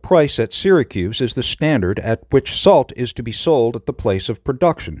that the price at Syracuse is the standard at which salt is to be sold at the place of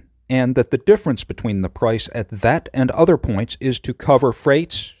production, and that the difference between the price at that and other points is to cover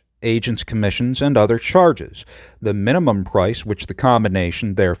freights, agents' commissions, and other charges. The minimum price which the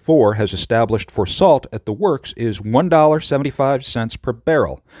combination, therefore, has established for salt at the works is $1.75 per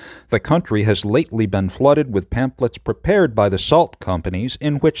barrel. The country has lately been flooded with pamphlets prepared by the salt companies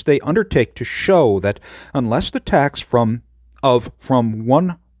in which they undertake to show that unless the tax from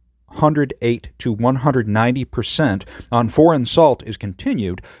 108 to 190% on foreign salt is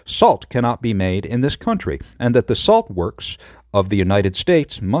continued, salt cannot be made in this country, and that the salt works of the United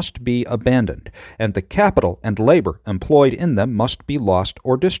States must be abandoned, and the capital and labor employed in them must be lost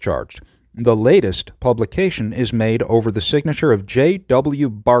or discharged. The latest publication is made over the signature of J. W.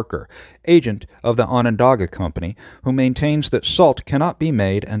 Barker, agent of the Onondaga Company, who maintains that salt cannot be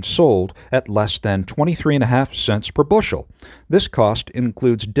made and sold at less than 23.5 cents per bushel. This cost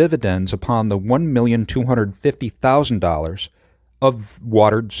includes dividends upon the $1,250,000 of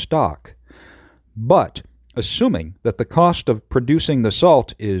watered stock. But, assuming that the cost of producing the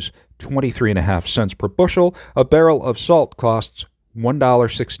salt is 23.5 cents per bushel, a barrel of salt costs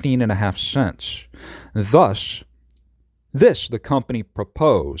 $1.16.5. Thus, this the company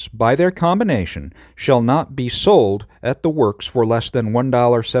propose, by their combination, shall not be sold at the works for less than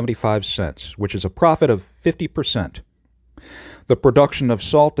 $1.75, which is a profit of 50%. The production of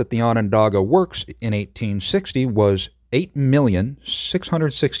salt at the Onondaga Works in 1860 was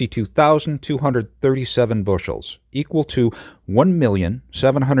 8,662,237 bushels, equal to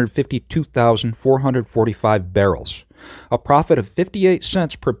 1,752,445 barrels. A profit of 58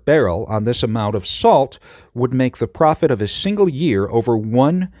 cents per barrel on this amount of salt would make the profit of a single year over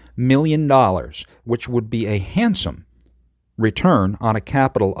 $1 million, which would be a handsome return on a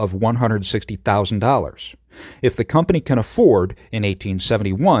capital of $160,000. If the company can afford, in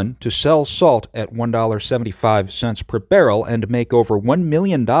 1871, to sell salt at $1.75 per barrel and make over $1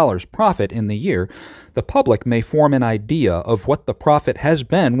 million profit in the year, the public may form an idea of what the profit has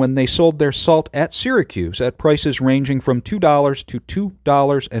been when they sold their salt at Syracuse at prices ranging from $2 to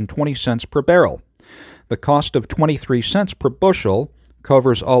 $2.20 per barrel. The cost of 23 cents per bushel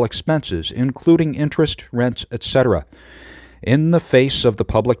covers all expenses, including interest, rents, etc. In the face of the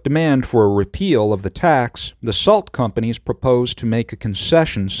public demand for a repeal of the tax, the salt companies propose to make a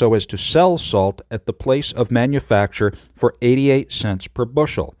concession so as to sell salt at the place of manufacture for 88 cents per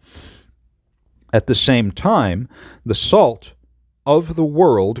bushel. At the same time, the salt of the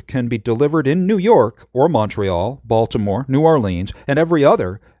world can be delivered in New York or Montreal, Baltimore, New Orleans, and every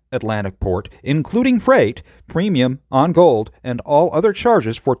other Atlantic port, including freight, premium, on gold, and all other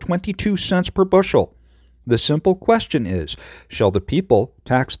charges for 22 cents per bushel. The simple question is, shall the people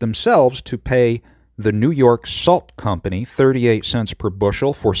tax themselves to pay the New York Salt Company 38 cents per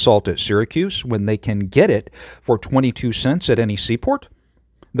bushel for salt at Syracuse when they can get it for 22 cents at any seaport?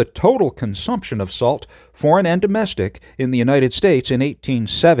 The total consumption of salt, foreign and domestic, in the United States in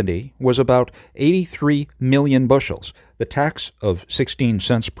 1870 was about 83 million bushels. The tax of 16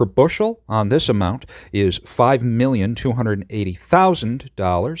 cents per bushel on this amount is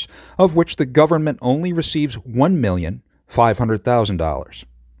 $5,280,000, of which the government only receives $1,500,000.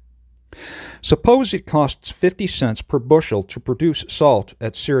 Suppose it costs 50 cents per bushel to produce salt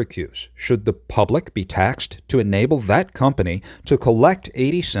at Syracuse. Should the public be taxed to enable that company to collect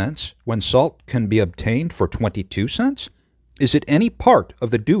 80 cents when salt can be obtained for 22 cents? Is it any part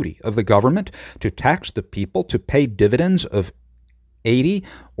of the duty of the government to tax the people to pay dividends of 80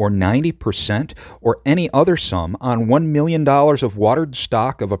 or 90% or any other sum on $1 million of watered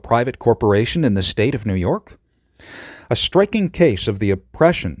stock of a private corporation in the state of New York? A striking case of the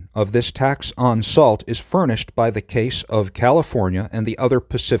oppression of this tax on salt is furnished by the case of California and the other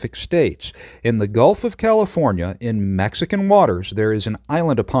Pacific states. In the Gulf of California, in Mexican waters, there is an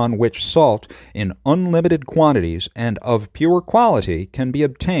island upon which salt in unlimited quantities and of pure quality can be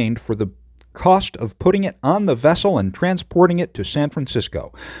obtained for the cost of putting it on the vessel and transporting it to San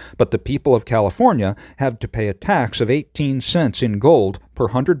Francisco. But the people of California have to pay a tax of 18 cents in gold per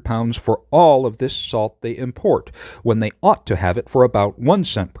 100 pounds for all of this salt they import, when they ought to have it for about 1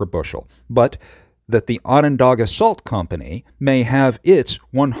 cent per bushel. But that the Onondaga Salt Company may have its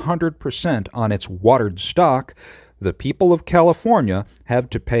 100% on its watered stock, the people of California have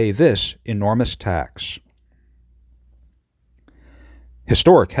to pay this enormous tax.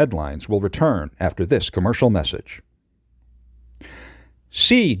 Historic Headlines will return after this commercial message.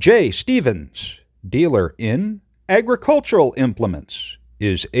 C.J. Stevens, dealer in agricultural implements,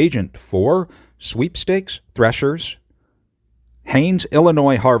 is agent for sweepstakes threshers, Haynes,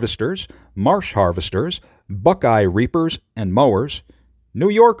 Illinois harvesters, Marsh harvesters, Buckeye reapers and mowers, New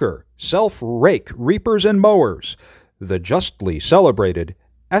Yorker self-rake reapers and mowers, the justly celebrated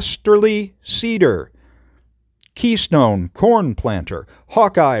Esterly Seeder, Keystone corn planter,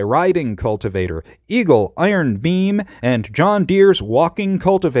 Hawkeye riding cultivator, Eagle iron beam, and John Deere's walking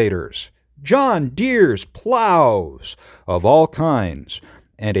cultivators, John Deere's plows of all kinds,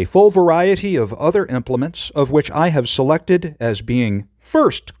 and a full variety of other implements, of which I have selected as being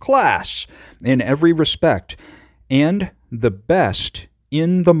first class in every respect, and the best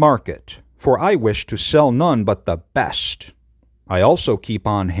in the market, for I wish to sell none but the best. I also keep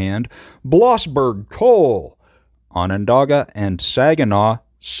on hand Blossburg coal, Onondaga and Saginaw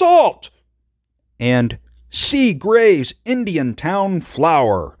salt, and C. Gray's Indiantown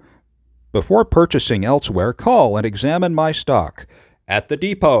flour. Before purchasing elsewhere, call and examine my stock at the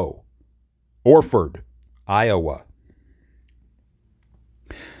depot, Orford, Iowa.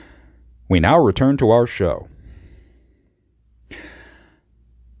 We now return to our show.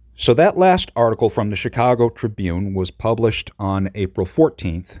 So that last article from the Chicago Tribune was published on April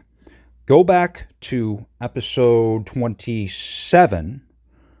 14th. Go back to episode 27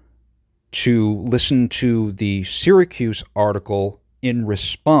 to listen to the Syracuse article in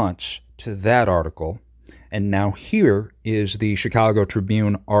response to that article. And now here is the Chicago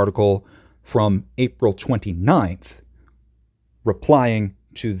Tribune article from April 29th, replying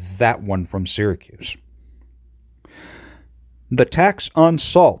to that one from Syracuse. The tax on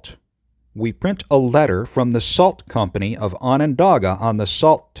salt. We print a letter from the Salt Company of Onondaga on the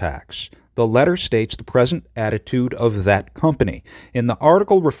salt tax. The letter states the present attitude of that company. In the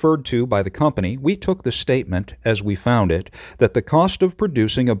article referred to by the company, we took the statement, as we found it, that the cost of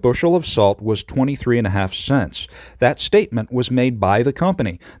producing a bushel of salt was 23.5 cents. That statement was made by the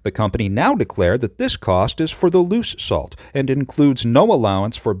company. The company now declared that this cost is for the loose salt and includes no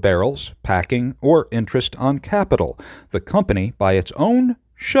allowance for barrels, packing, or interest on capital. The company, by its own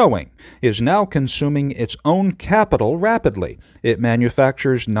showing, is now consuming its own capital rapidly. It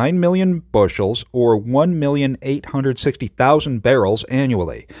manufactures 9 million bushels, or 1,860,000 barrels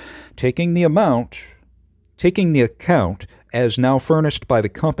annually. Taking the account as now furnished by the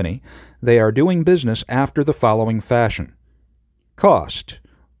company, they are doing business after the following fashion. Cost: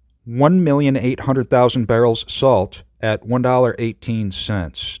 1,800,000 barrels salt at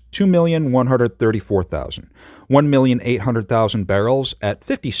 $1.18, 2,134,000. 1,800,000 barrels at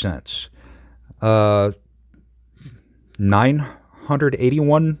 50 cents,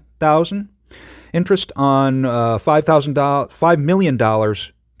 981,000. Interest on $5 million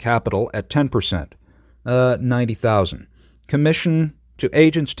capital at 10%, 90,000. Commission to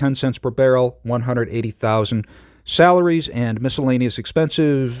agents 10 cents per barrel, 180,000. Salaries and miscellaneous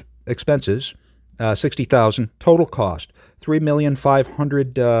expenses 60,000. Total cost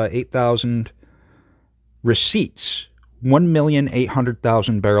 3,508,000. Receipts: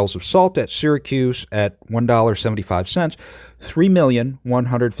 1,800,000 barrels of salt at Syracuse at $1.75,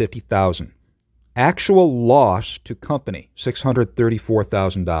 3,150,000. Actual loss to company,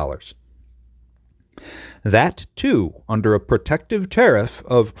 $634,000. That, too, under a protective tariff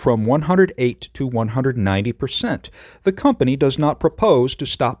of from 108 to 190%. The company does not propose to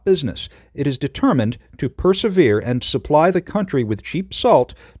stop business. It is determined to persevere and supply the country with cheap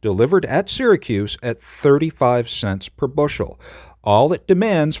salt delivered at Syracuse at 35 cents per bushel. All it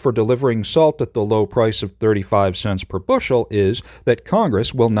demands for delivering salt at the low price of 35 cents per bushel is that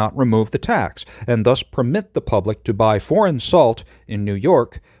Congress will not remove the tax, and thus permit the public to buy foreign salt in New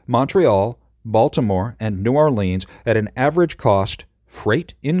York, Montreal, Baltimore, and New Orleans at an average cost,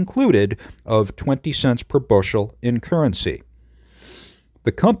 freight included, of 20 cents per bushel in currency.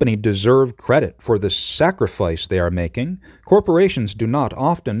 The company deserve credit for the sacrifice they are making. Corporations do not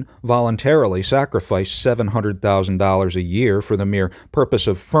often voluntarily sacrifice $700,000 a year for the mere purpose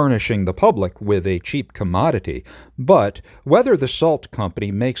of furnishing the public with a cheap commodity. But whether the salt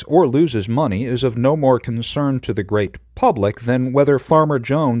company makes or loses money is of no more concern to the great public than whether Farmer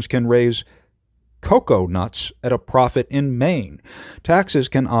Jones can raise cocoa nuts at a profit in Maine. Taxes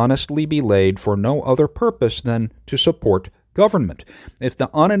can honestly be laid for no other purpose than to support government. If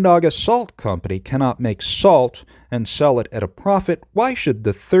the Onondaga Salt Company cannot make salt and sell it at a profit, why should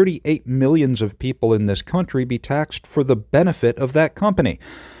the 38 millions of people in this country be taxed for the benefit of that company?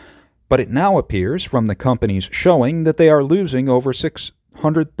 But it now appears from the company's showing that they are losing over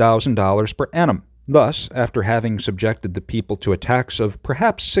 $600,000 per annum. Thus, after having subjected the people to a tax of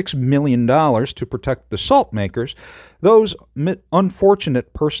perhaps $6 million to protect the salt makers, those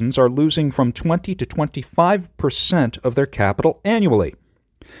unfortunate persons are losing from 20 to 25% of their capital annually.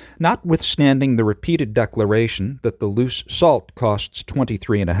 Notwithstanding the repeated declaration that the loose salt costs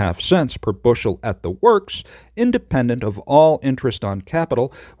 23.5 cents per bushel at the works, independent of all interest on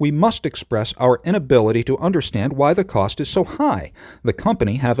capital, we must express our inability to understand why the cost is so high. The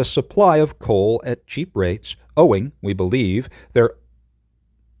company have a supply of coal at cheap rates, owning, we believe, their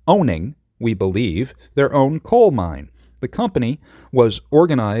own coal mine. The company was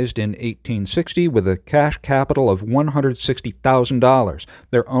organized in 1860 with a cash capital of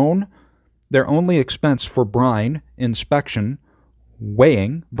 $160,000. Their only expense for brine, inspection,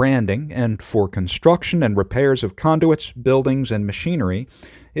 weighing, branding, and for construction and repairs of conduits, buildings, and machinery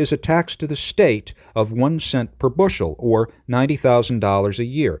is a tax to the state of 1 cent per bushel, or $90,000 a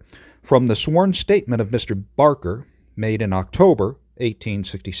year. From the sworn statement of Mr. Barker, made in October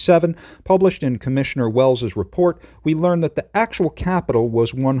 1867, published in Commissioner Wells's report, we learn that the actual capital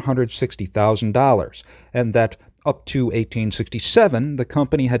was $160,000, and that up to 1867, the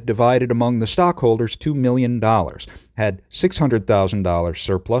company had divided among the stockholders $2 million, had $600,000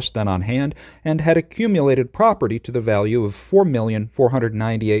 surplus then on hand, and had accumulated property to the value of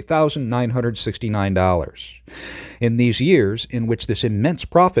 $4,498,969. In these years in which this immense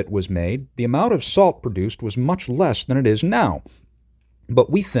profit was made, the amount of salt produced was much less than it is now. But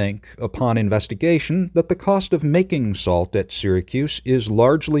we think, upon investigation, that the cost of making salt at Syracuse is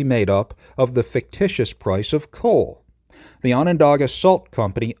largely made up of the fictitious price of coal. The Onondaga Salt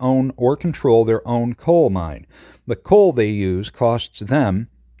Company own or control their own coal mine. The coal they use costs them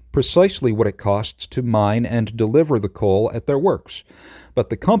precisely what it costs to mine and deliver the coal at their works. But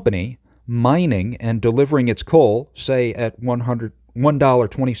the company, mining and delivering its coal, say at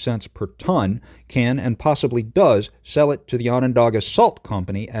 $1.20 per ton, can and possibly does sell it to the Onondaga Salt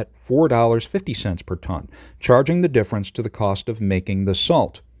Company at $4.50 per ton, charging the difference to the cost of making the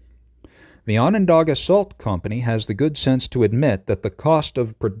salt. The Onondaga Salt Company has the good sense to admit that the cost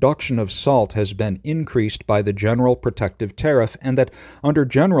of production of salt has been increased by the General Protective Tariff, and that under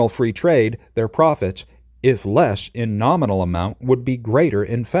general free trade their profits, if less in nominal amount, would be greater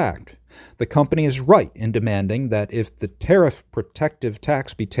in fact. The company is right in demanding that if the tariff protective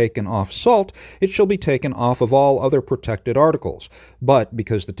tax be taken off salt, it shall be taken off of all other protected articles. But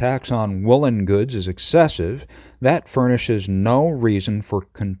because the tax on woolen goods is excessive, that furnishes no reason for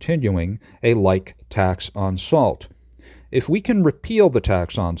continuing a like tax on salt. If we can repeal the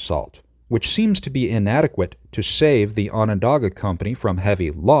tax on salt, which seems to be inadequate to save the Onondaga Company from heavy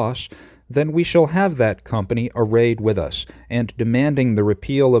loss, then we shall have that company arrayed with us, and demanding the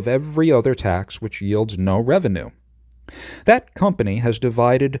repeal of every other tax which yields no revenue. That company has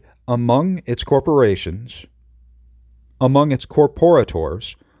divided among its corporations, among its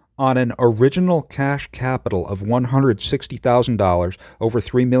corporators, on an original cash capital of $160,000 over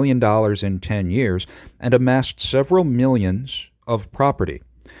 $3 million in 10 years, and amassed several millions of property.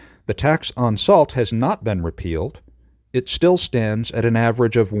 The tax on salt has not been repealed. It still stands at an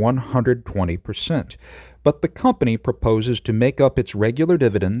average of 120%, but the company proposes to make up its regular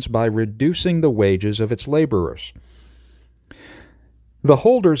dividends by reducing the wages of its laborers. The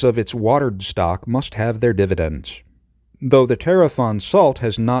holders of its watered stock must have their dividends. Though the tariff on salt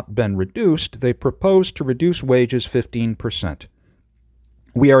has not been reduced, they propose to reduce wages 15%.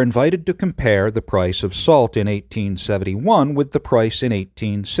 We are invited to compare the price of salt in 1871 with the price in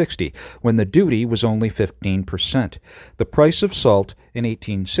 1860, when the duty was only 15%. The price of salt in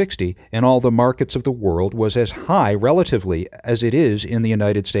 1860 in all the markets of the world was as high relatively as it is in the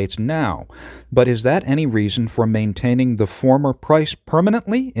United States now. But is that any reason for maintaining the former price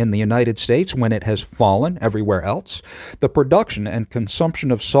permanently in the United States when it has fallen everywhere else? The production and consumption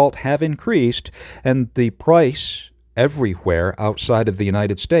of salt have increased, and the price everywhere outside of the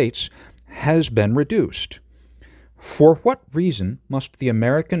United States has been reduced. For what reason must the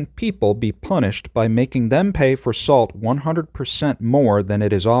American people be punished by making them pay for salt 100% more than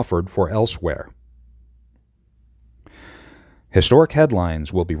it is offered for elsewhere? Historic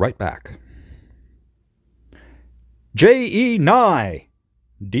Headlines will be right back. J.E. Nye,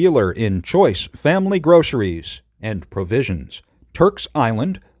 dealer in choice family groceries and provisions, Turks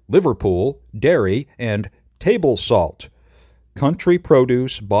Island, Liverpool, dairy, and table salt, country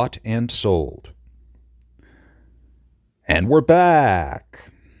produce bought and sold. And we're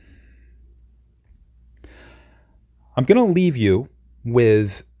back. I'm going to leave you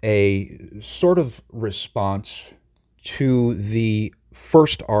with a sort of response to the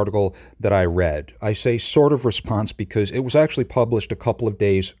first article that I read. I say sort of response because it was actually published a couple of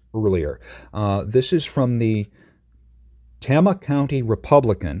days earlier. This is from the Tama County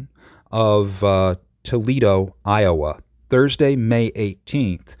Republican of Toledo, Iowa, Thursday, May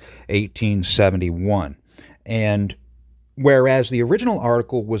 18th, 1871. And whereas the original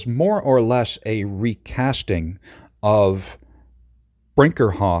article was more or less a recasting of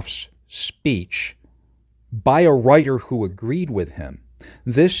Brinkerhoff's speech by a writer who agreed with him,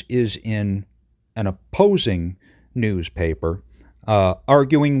 this is in an opposing newspaper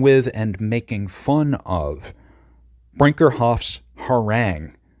arguing with and making fun of Brinkerhoff's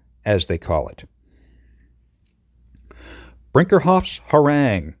harangue, as they call it. Brinkerhoff's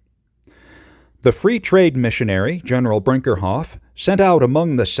harangue. The free trade missionary, General Brinkerhoff, sent out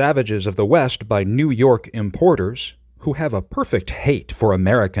among the savages of the West by New York importers, who have a perfect hate for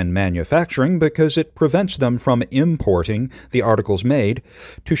American manufacturing because it prevents them from importing the articles made,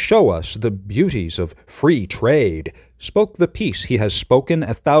 to show us the beauties of free trade, spoke the piece he has spoken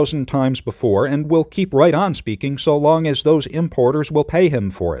 1,000 times before and will keep right on speaking so long as those importers will pay him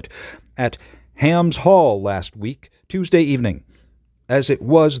for it, at Ham's Hall last week, Tuesday evening. As it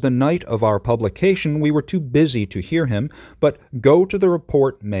was the night of our publication, we were too busy to hear him, but go to the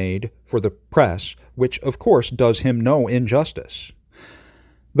report made for the press, which of course does him no injustice.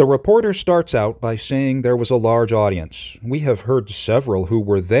 The reporter starts out by saying there was a large audience. We have heard several who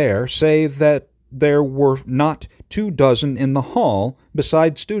were there say that there were not 24 in the hall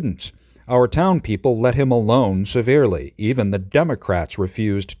besides students. Our town people let him alone severely. Even the Democrats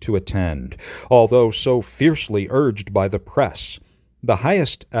refused to attend, although so fiercely urged by the press. The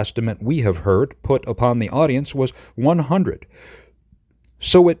highest estimate we have heard put upon the audience was 100.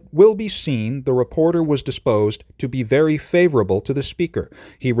 So it will be seen the reporter was disposed to be very favorable to the speaker.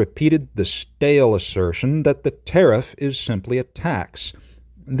 He repeated the stale assertion that the tariff is simply a tax.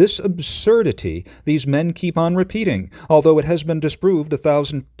 This absurdity these men keep on repeating, although it has been disproved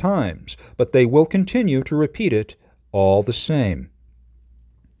 1,000 times, but they will continue to repeat it all the same.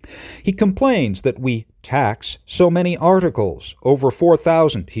 He complains that we tax so many articles, over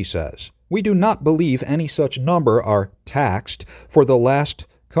 4,000, he says. We do not believe any such number are taxed, for the last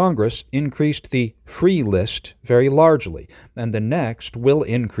Congress increased the free list very largely, and the next will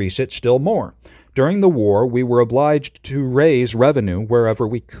increase it still more. During the war, we were obliged to raise revenue wherever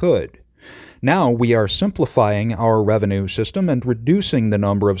we could. Now we are simplifying our revenue system and reducing the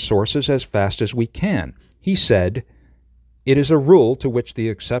number of sources as fast as we can. He said, "It is a rule, to which the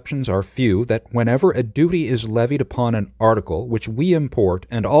exceptions are few, that whenever a duty is levied upon an article which we import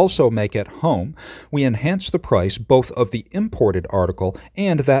and also make at home, we enhance the price both of the imported article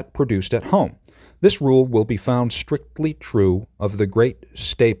and that produced at home. This rule will be found strictly true of the great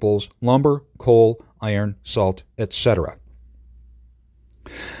staples, lumber, coal, iron, salt, etc."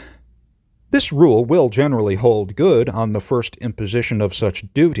 This rule will generally hold good on the first imposition of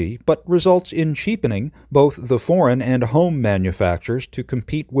such duty, but results in cheapening both the foreign and home manufactures to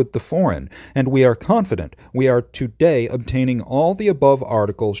compete with the foreign, and we are confident we are today obtaining all the above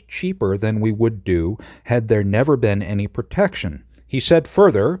articles cheaper than we would do had there never been any protection. He said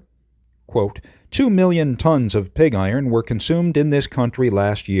further, quote, 2 million tons of pig iron were consumed in this country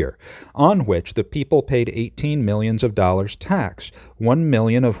last year, on which the people paid $18 million tax, 1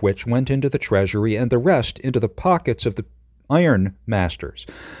 million of which went into the treasury and the rest into the pockets of the iron masters.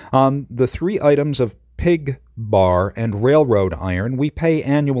 On the 3 items of pig, bar, and railroad iron, we pay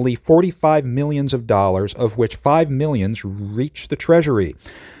annually $45 million, of which $5 million reach the treasury.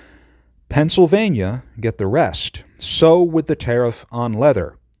 Pennsylvania get the rest. So with the tariff on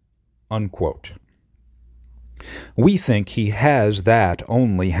leather." Unquote. We think he has that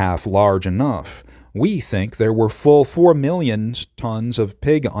only half large enough. We think there were full 4 million tons of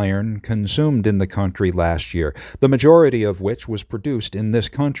pig iron consumed in the country last year, the majority of which was produced in this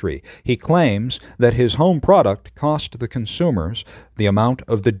country. He claims that his home product cost the consumers the amount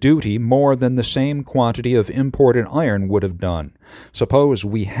of the duty more than the same quantity of imported iron would have done. Suppose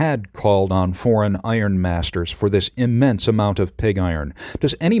we had called on foreign iron masters for this immense amount of pig iron.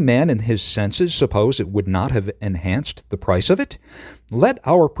 Does any man in his senses suppose it would not have enhanced the price of it? Let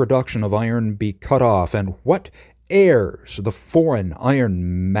our production of iron be cut off, and what airs the foreign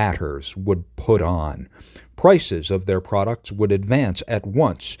iron matters would put on. Prices of their products would advance at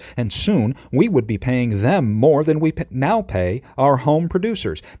once, and soon we would be paying them more than we now pay our home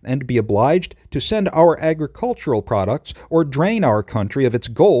producers, and be obliged to send our agricultural products or drain our country of its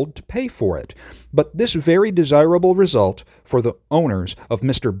gold to pay for it. But this very desirable result for the owners of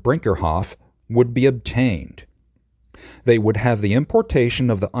Mr. Brinkerhoff would be obtained. They would have the importation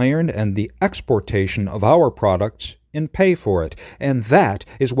of the iron and the exportation of our products and pay for it, and that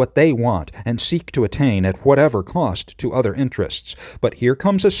is what they want and seek to attain at whatever cost to other interests. But here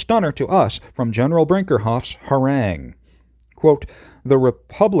comes a stunner to us from General Brinkerhoff's harangue. Quote, "The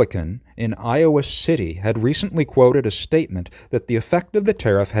Republican in Iowa City had recently quoted a statement that the effect of the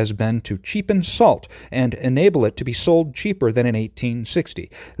tariff has been to cheapen salt and enable it to be sold cheaper than in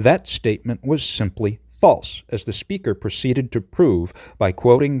 1860. That statement was simply false, as the speaker proceeded to prove by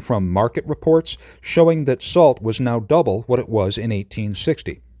quoting from market reports showing that salt was now double what it was in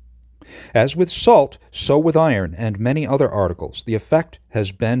 1860. As with salt, so with iron and many other articles, the effect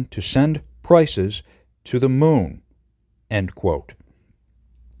has been to send prices to the moon." End quote.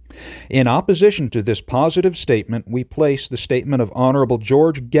 In opposition to this positive statement, we place the statement of Honorable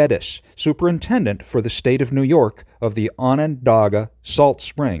George Geddes, Superintendent for the State of New York of the Onondaga Salt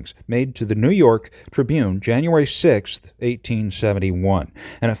Springs, made to the New York Tribune January 6, 1871,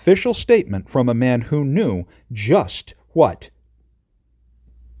 an official statement from a man who knew just what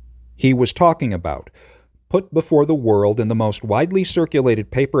he was talking about, put before the world in the most widely circulated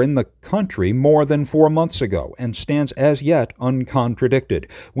paper in the country more than 4 months ago, and stands as yet uncontradicted.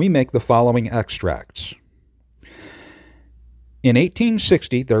 We make the following extracts. In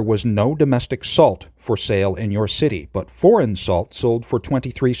 1860, there was no domestic salt for sale in your city, but foreign salt sold for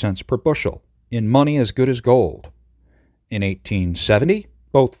 23 cents per bushel, in money as good as gold. In 1870,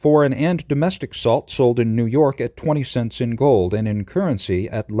 Both foreign and domestic salt sold in New York at 20 cents in gold and in currency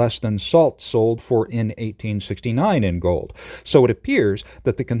at less than salt sold for in 1869 in gold. So it appears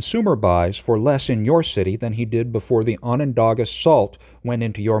that the consumer buys for less in your city than he did before the Onondaga salt went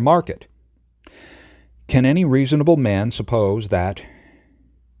into your market. Can any reasonable man suppose that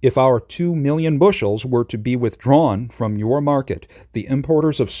if our 2 million bushels were to be withdrawn from your market, the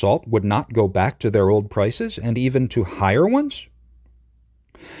importers of salt would not go back to their old prices and even to higher ones?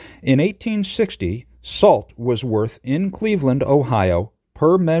 In 1860, salt was worth in Cleveland, Ohio,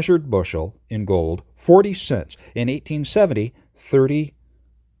 per measured bushel in gold, 40 cents. In 1870,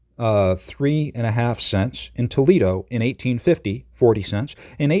 3.5 cents. In Toledo, in 1850, 40 cents.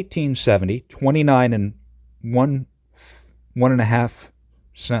 In 1870, 29 and 1.5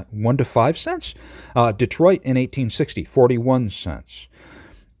 cents, 1 to 5 cents. Detroit in 1860, 41 cents.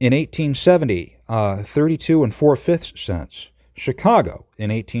 In 1870, 32 and 4/5 cents. Chicago in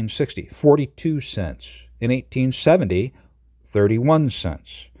 1860, 42 cents. In 1870, 31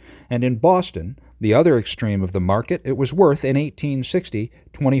 cents. And in Boston, the other extreme of the market, it was worth in 1860,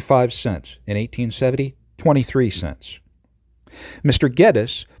 25 cents. In 1870, 23 cents. Mr.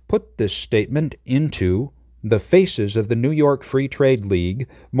 Geddes put this statement into the faces of the New York Free Trade League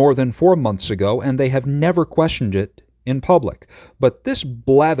more than 4 months ago, and they have never questioned it in public. But this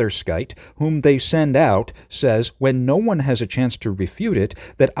blatherskite, whom they send out, says, when no one has a chance to refute it,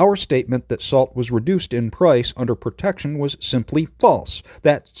 that our statement that salt was reduced in price under protection was simply false,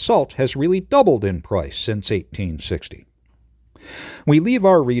 that salt has really doubled in price since 1860. We leave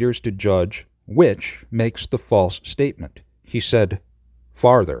our readers to judge which makes the false statement. He said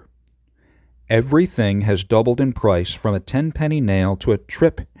farther, everything has doubled in price from a 10-penny nail to a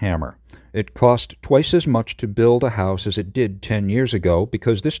trip hammer. It cost twice as much to build a house as it did 10 years ago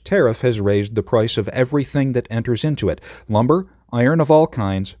because this tariff has raised the price of everything that enters into it, lumber, iron of all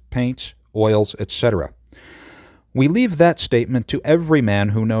kinds, paints, oils, etc. We leave that statement to every man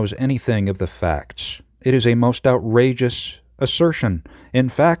who knows anything of the facts. It is a most outrageous assertion. In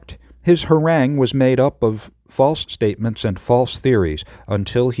fact, his harangue was made up of false statements and false theories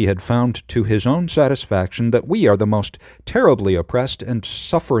until he had found to his own satisfaction that we are the most terribly oppressed and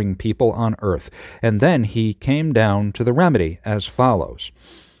suffering people on earth, and then he came down to the remedy as follows.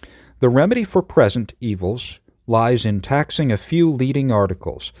 The remedy for present evils lies in taxing a few leading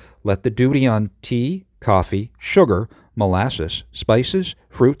articles. Let the duty on tea, coffee, sugar, molasses, spices,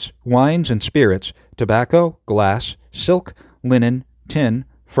 fruits, wines and spirits, tobacco, glass, silk, linen, tin,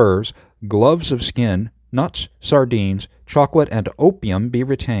 furs, gloves of skin, nuts, sardines, chocolate, and opium be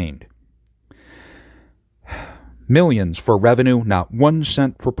retained. Millions for revenue, not 1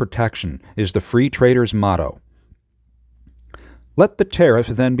 cent for protection, is the free trader's motto. Let the tariff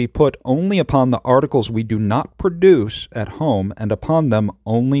then be put only upon the articles we do not produce at home and upon them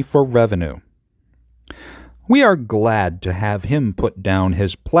only for revenue. We are glad to have him put down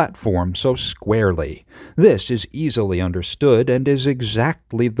his platform so squarely. This is easily understood and is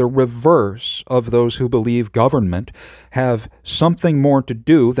exactly the reverse of those who believe government have something more to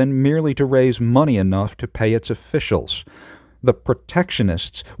do than merely to raise money enough to pay its officials. The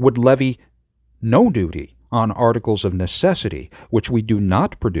protectionists would levy no duty on articles of necessity, which we do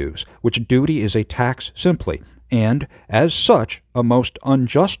not produce, which duty is a tax simply, and, as such, a most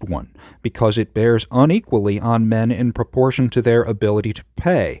unjust one, because it bears unequally on men in proportion to their ability to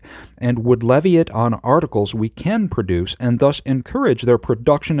pay, and would levy it on articles we can produce, and thus encourage their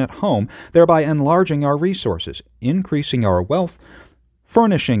production at home, thereby enlarging our resources, increasing our wealth,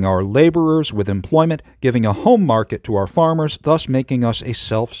 furnishing our laborers with employment, giving a home market to our farmers, thus making us a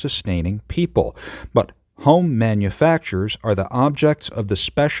self-sustaining people. But home manufactures are the objects of the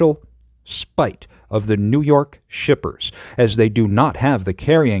special spite of the New York shippers, as they do not have the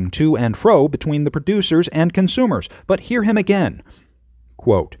carrying to and fro between the producers and consumers. But hear him again.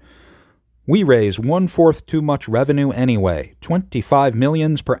 Quote, we raise 1/4 too much revenue anyway. 25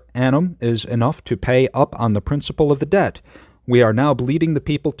 millions per annum is enough to pay up on the principal of the debt. We are now bleeding the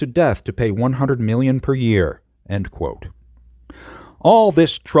people to death to pay 100 million per year. End quote. All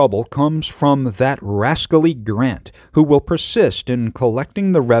this trouble comes from that rascally Grant, who will persist in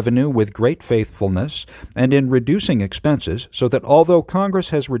collecting the revenue with great faithfulness and in reducing expenses, so that although Congress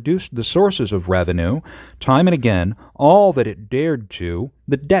has reduced the sources of revenue, time and again, all that it dared to,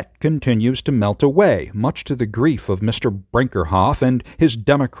 the debt continues to melt away, much to the grief of Mr. Brinkerhoff and his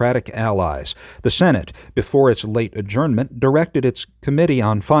Democratic allies. The Senate, before its late adjournment, directed its Committee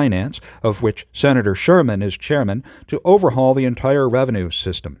on Finance, of which Senator Sherman is chairman, to overhaul the entire revenue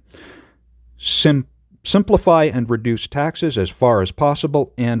system. simplify and reduce taxes as far as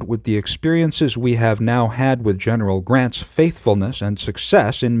possible, and with the experiences we have now had with General Grant's faithfulness and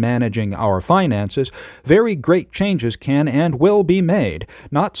success in managing our finances, very great changes can and will be made,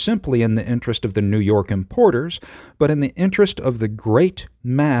 not simply in the interest of the New York importers, but in the interest of the great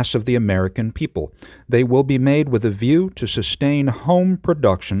mass of the American people. They will be made with a view to sustain home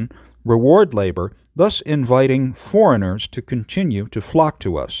production, reward labor, thus inviting foreigners to continue to flock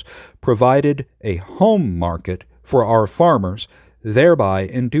to us, provided a home market for our farmers, thereby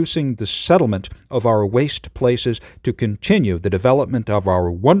inducing the settlement of our waste places to continue the development of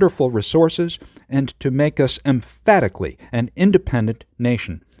our wonderful resources and to make us emphatically an independent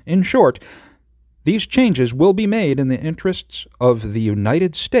nation. In short, these changes will be made in the interests of the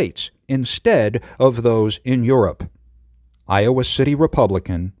United States instead of those in Europe. Iowa City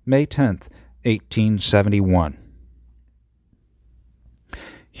Republican, May 10th, 1871.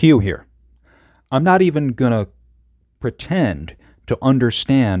 Hugh here. I'm not even going to pretend to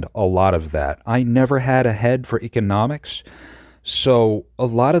understand a lot of that. I never had a head for economics, so a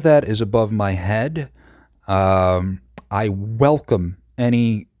lot of that is above my head. I welcome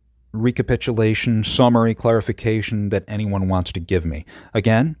any recapitulation, summary, clarification that anyone wants to give me.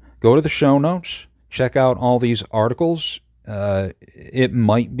 Again, go to the show notes, check out all these articles. It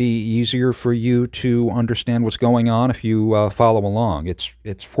might be easier for you to understand what's going on if you follow along.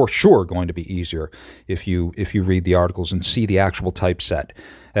 It's for sure going to be easier if you read the articles and see the actual typeset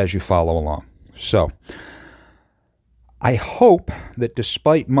as you follow along. So, I hope that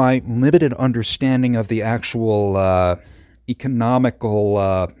despite my limited understanding of the actual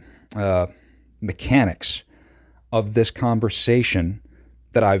economical mechanics of this conversation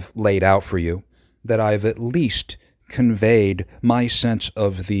that I've laid out for you, that I've at least conveyed my sense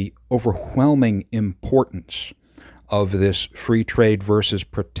of the overwhelming importance of this free trade versus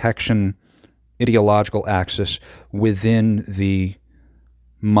protection ideological axis within the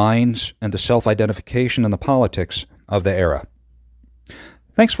minds and the self-identification and the politics of the era.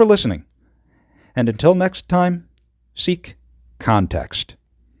 Thanks for listening. And until next time, seek context.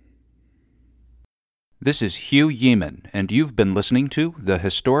 This is Hugh Yeaman, and you've been listening to the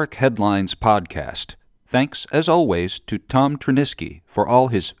Historic Headlines Podcast. Thanks, as always, to Tom Trinisky for all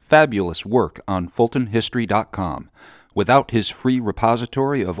his fabulous work on FultonHistory.com. Without his free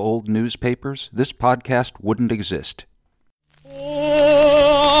repository of old newspapers, this podcast wouldn't exist.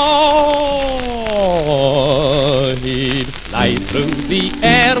 Oh, he'd fly through the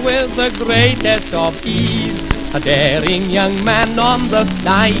air with the greatest of ease, a daring young man on the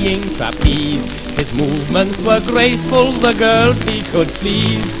flying trapeze. His movements were graceful, the girls he could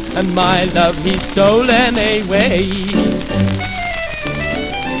please, and my love he stolen away.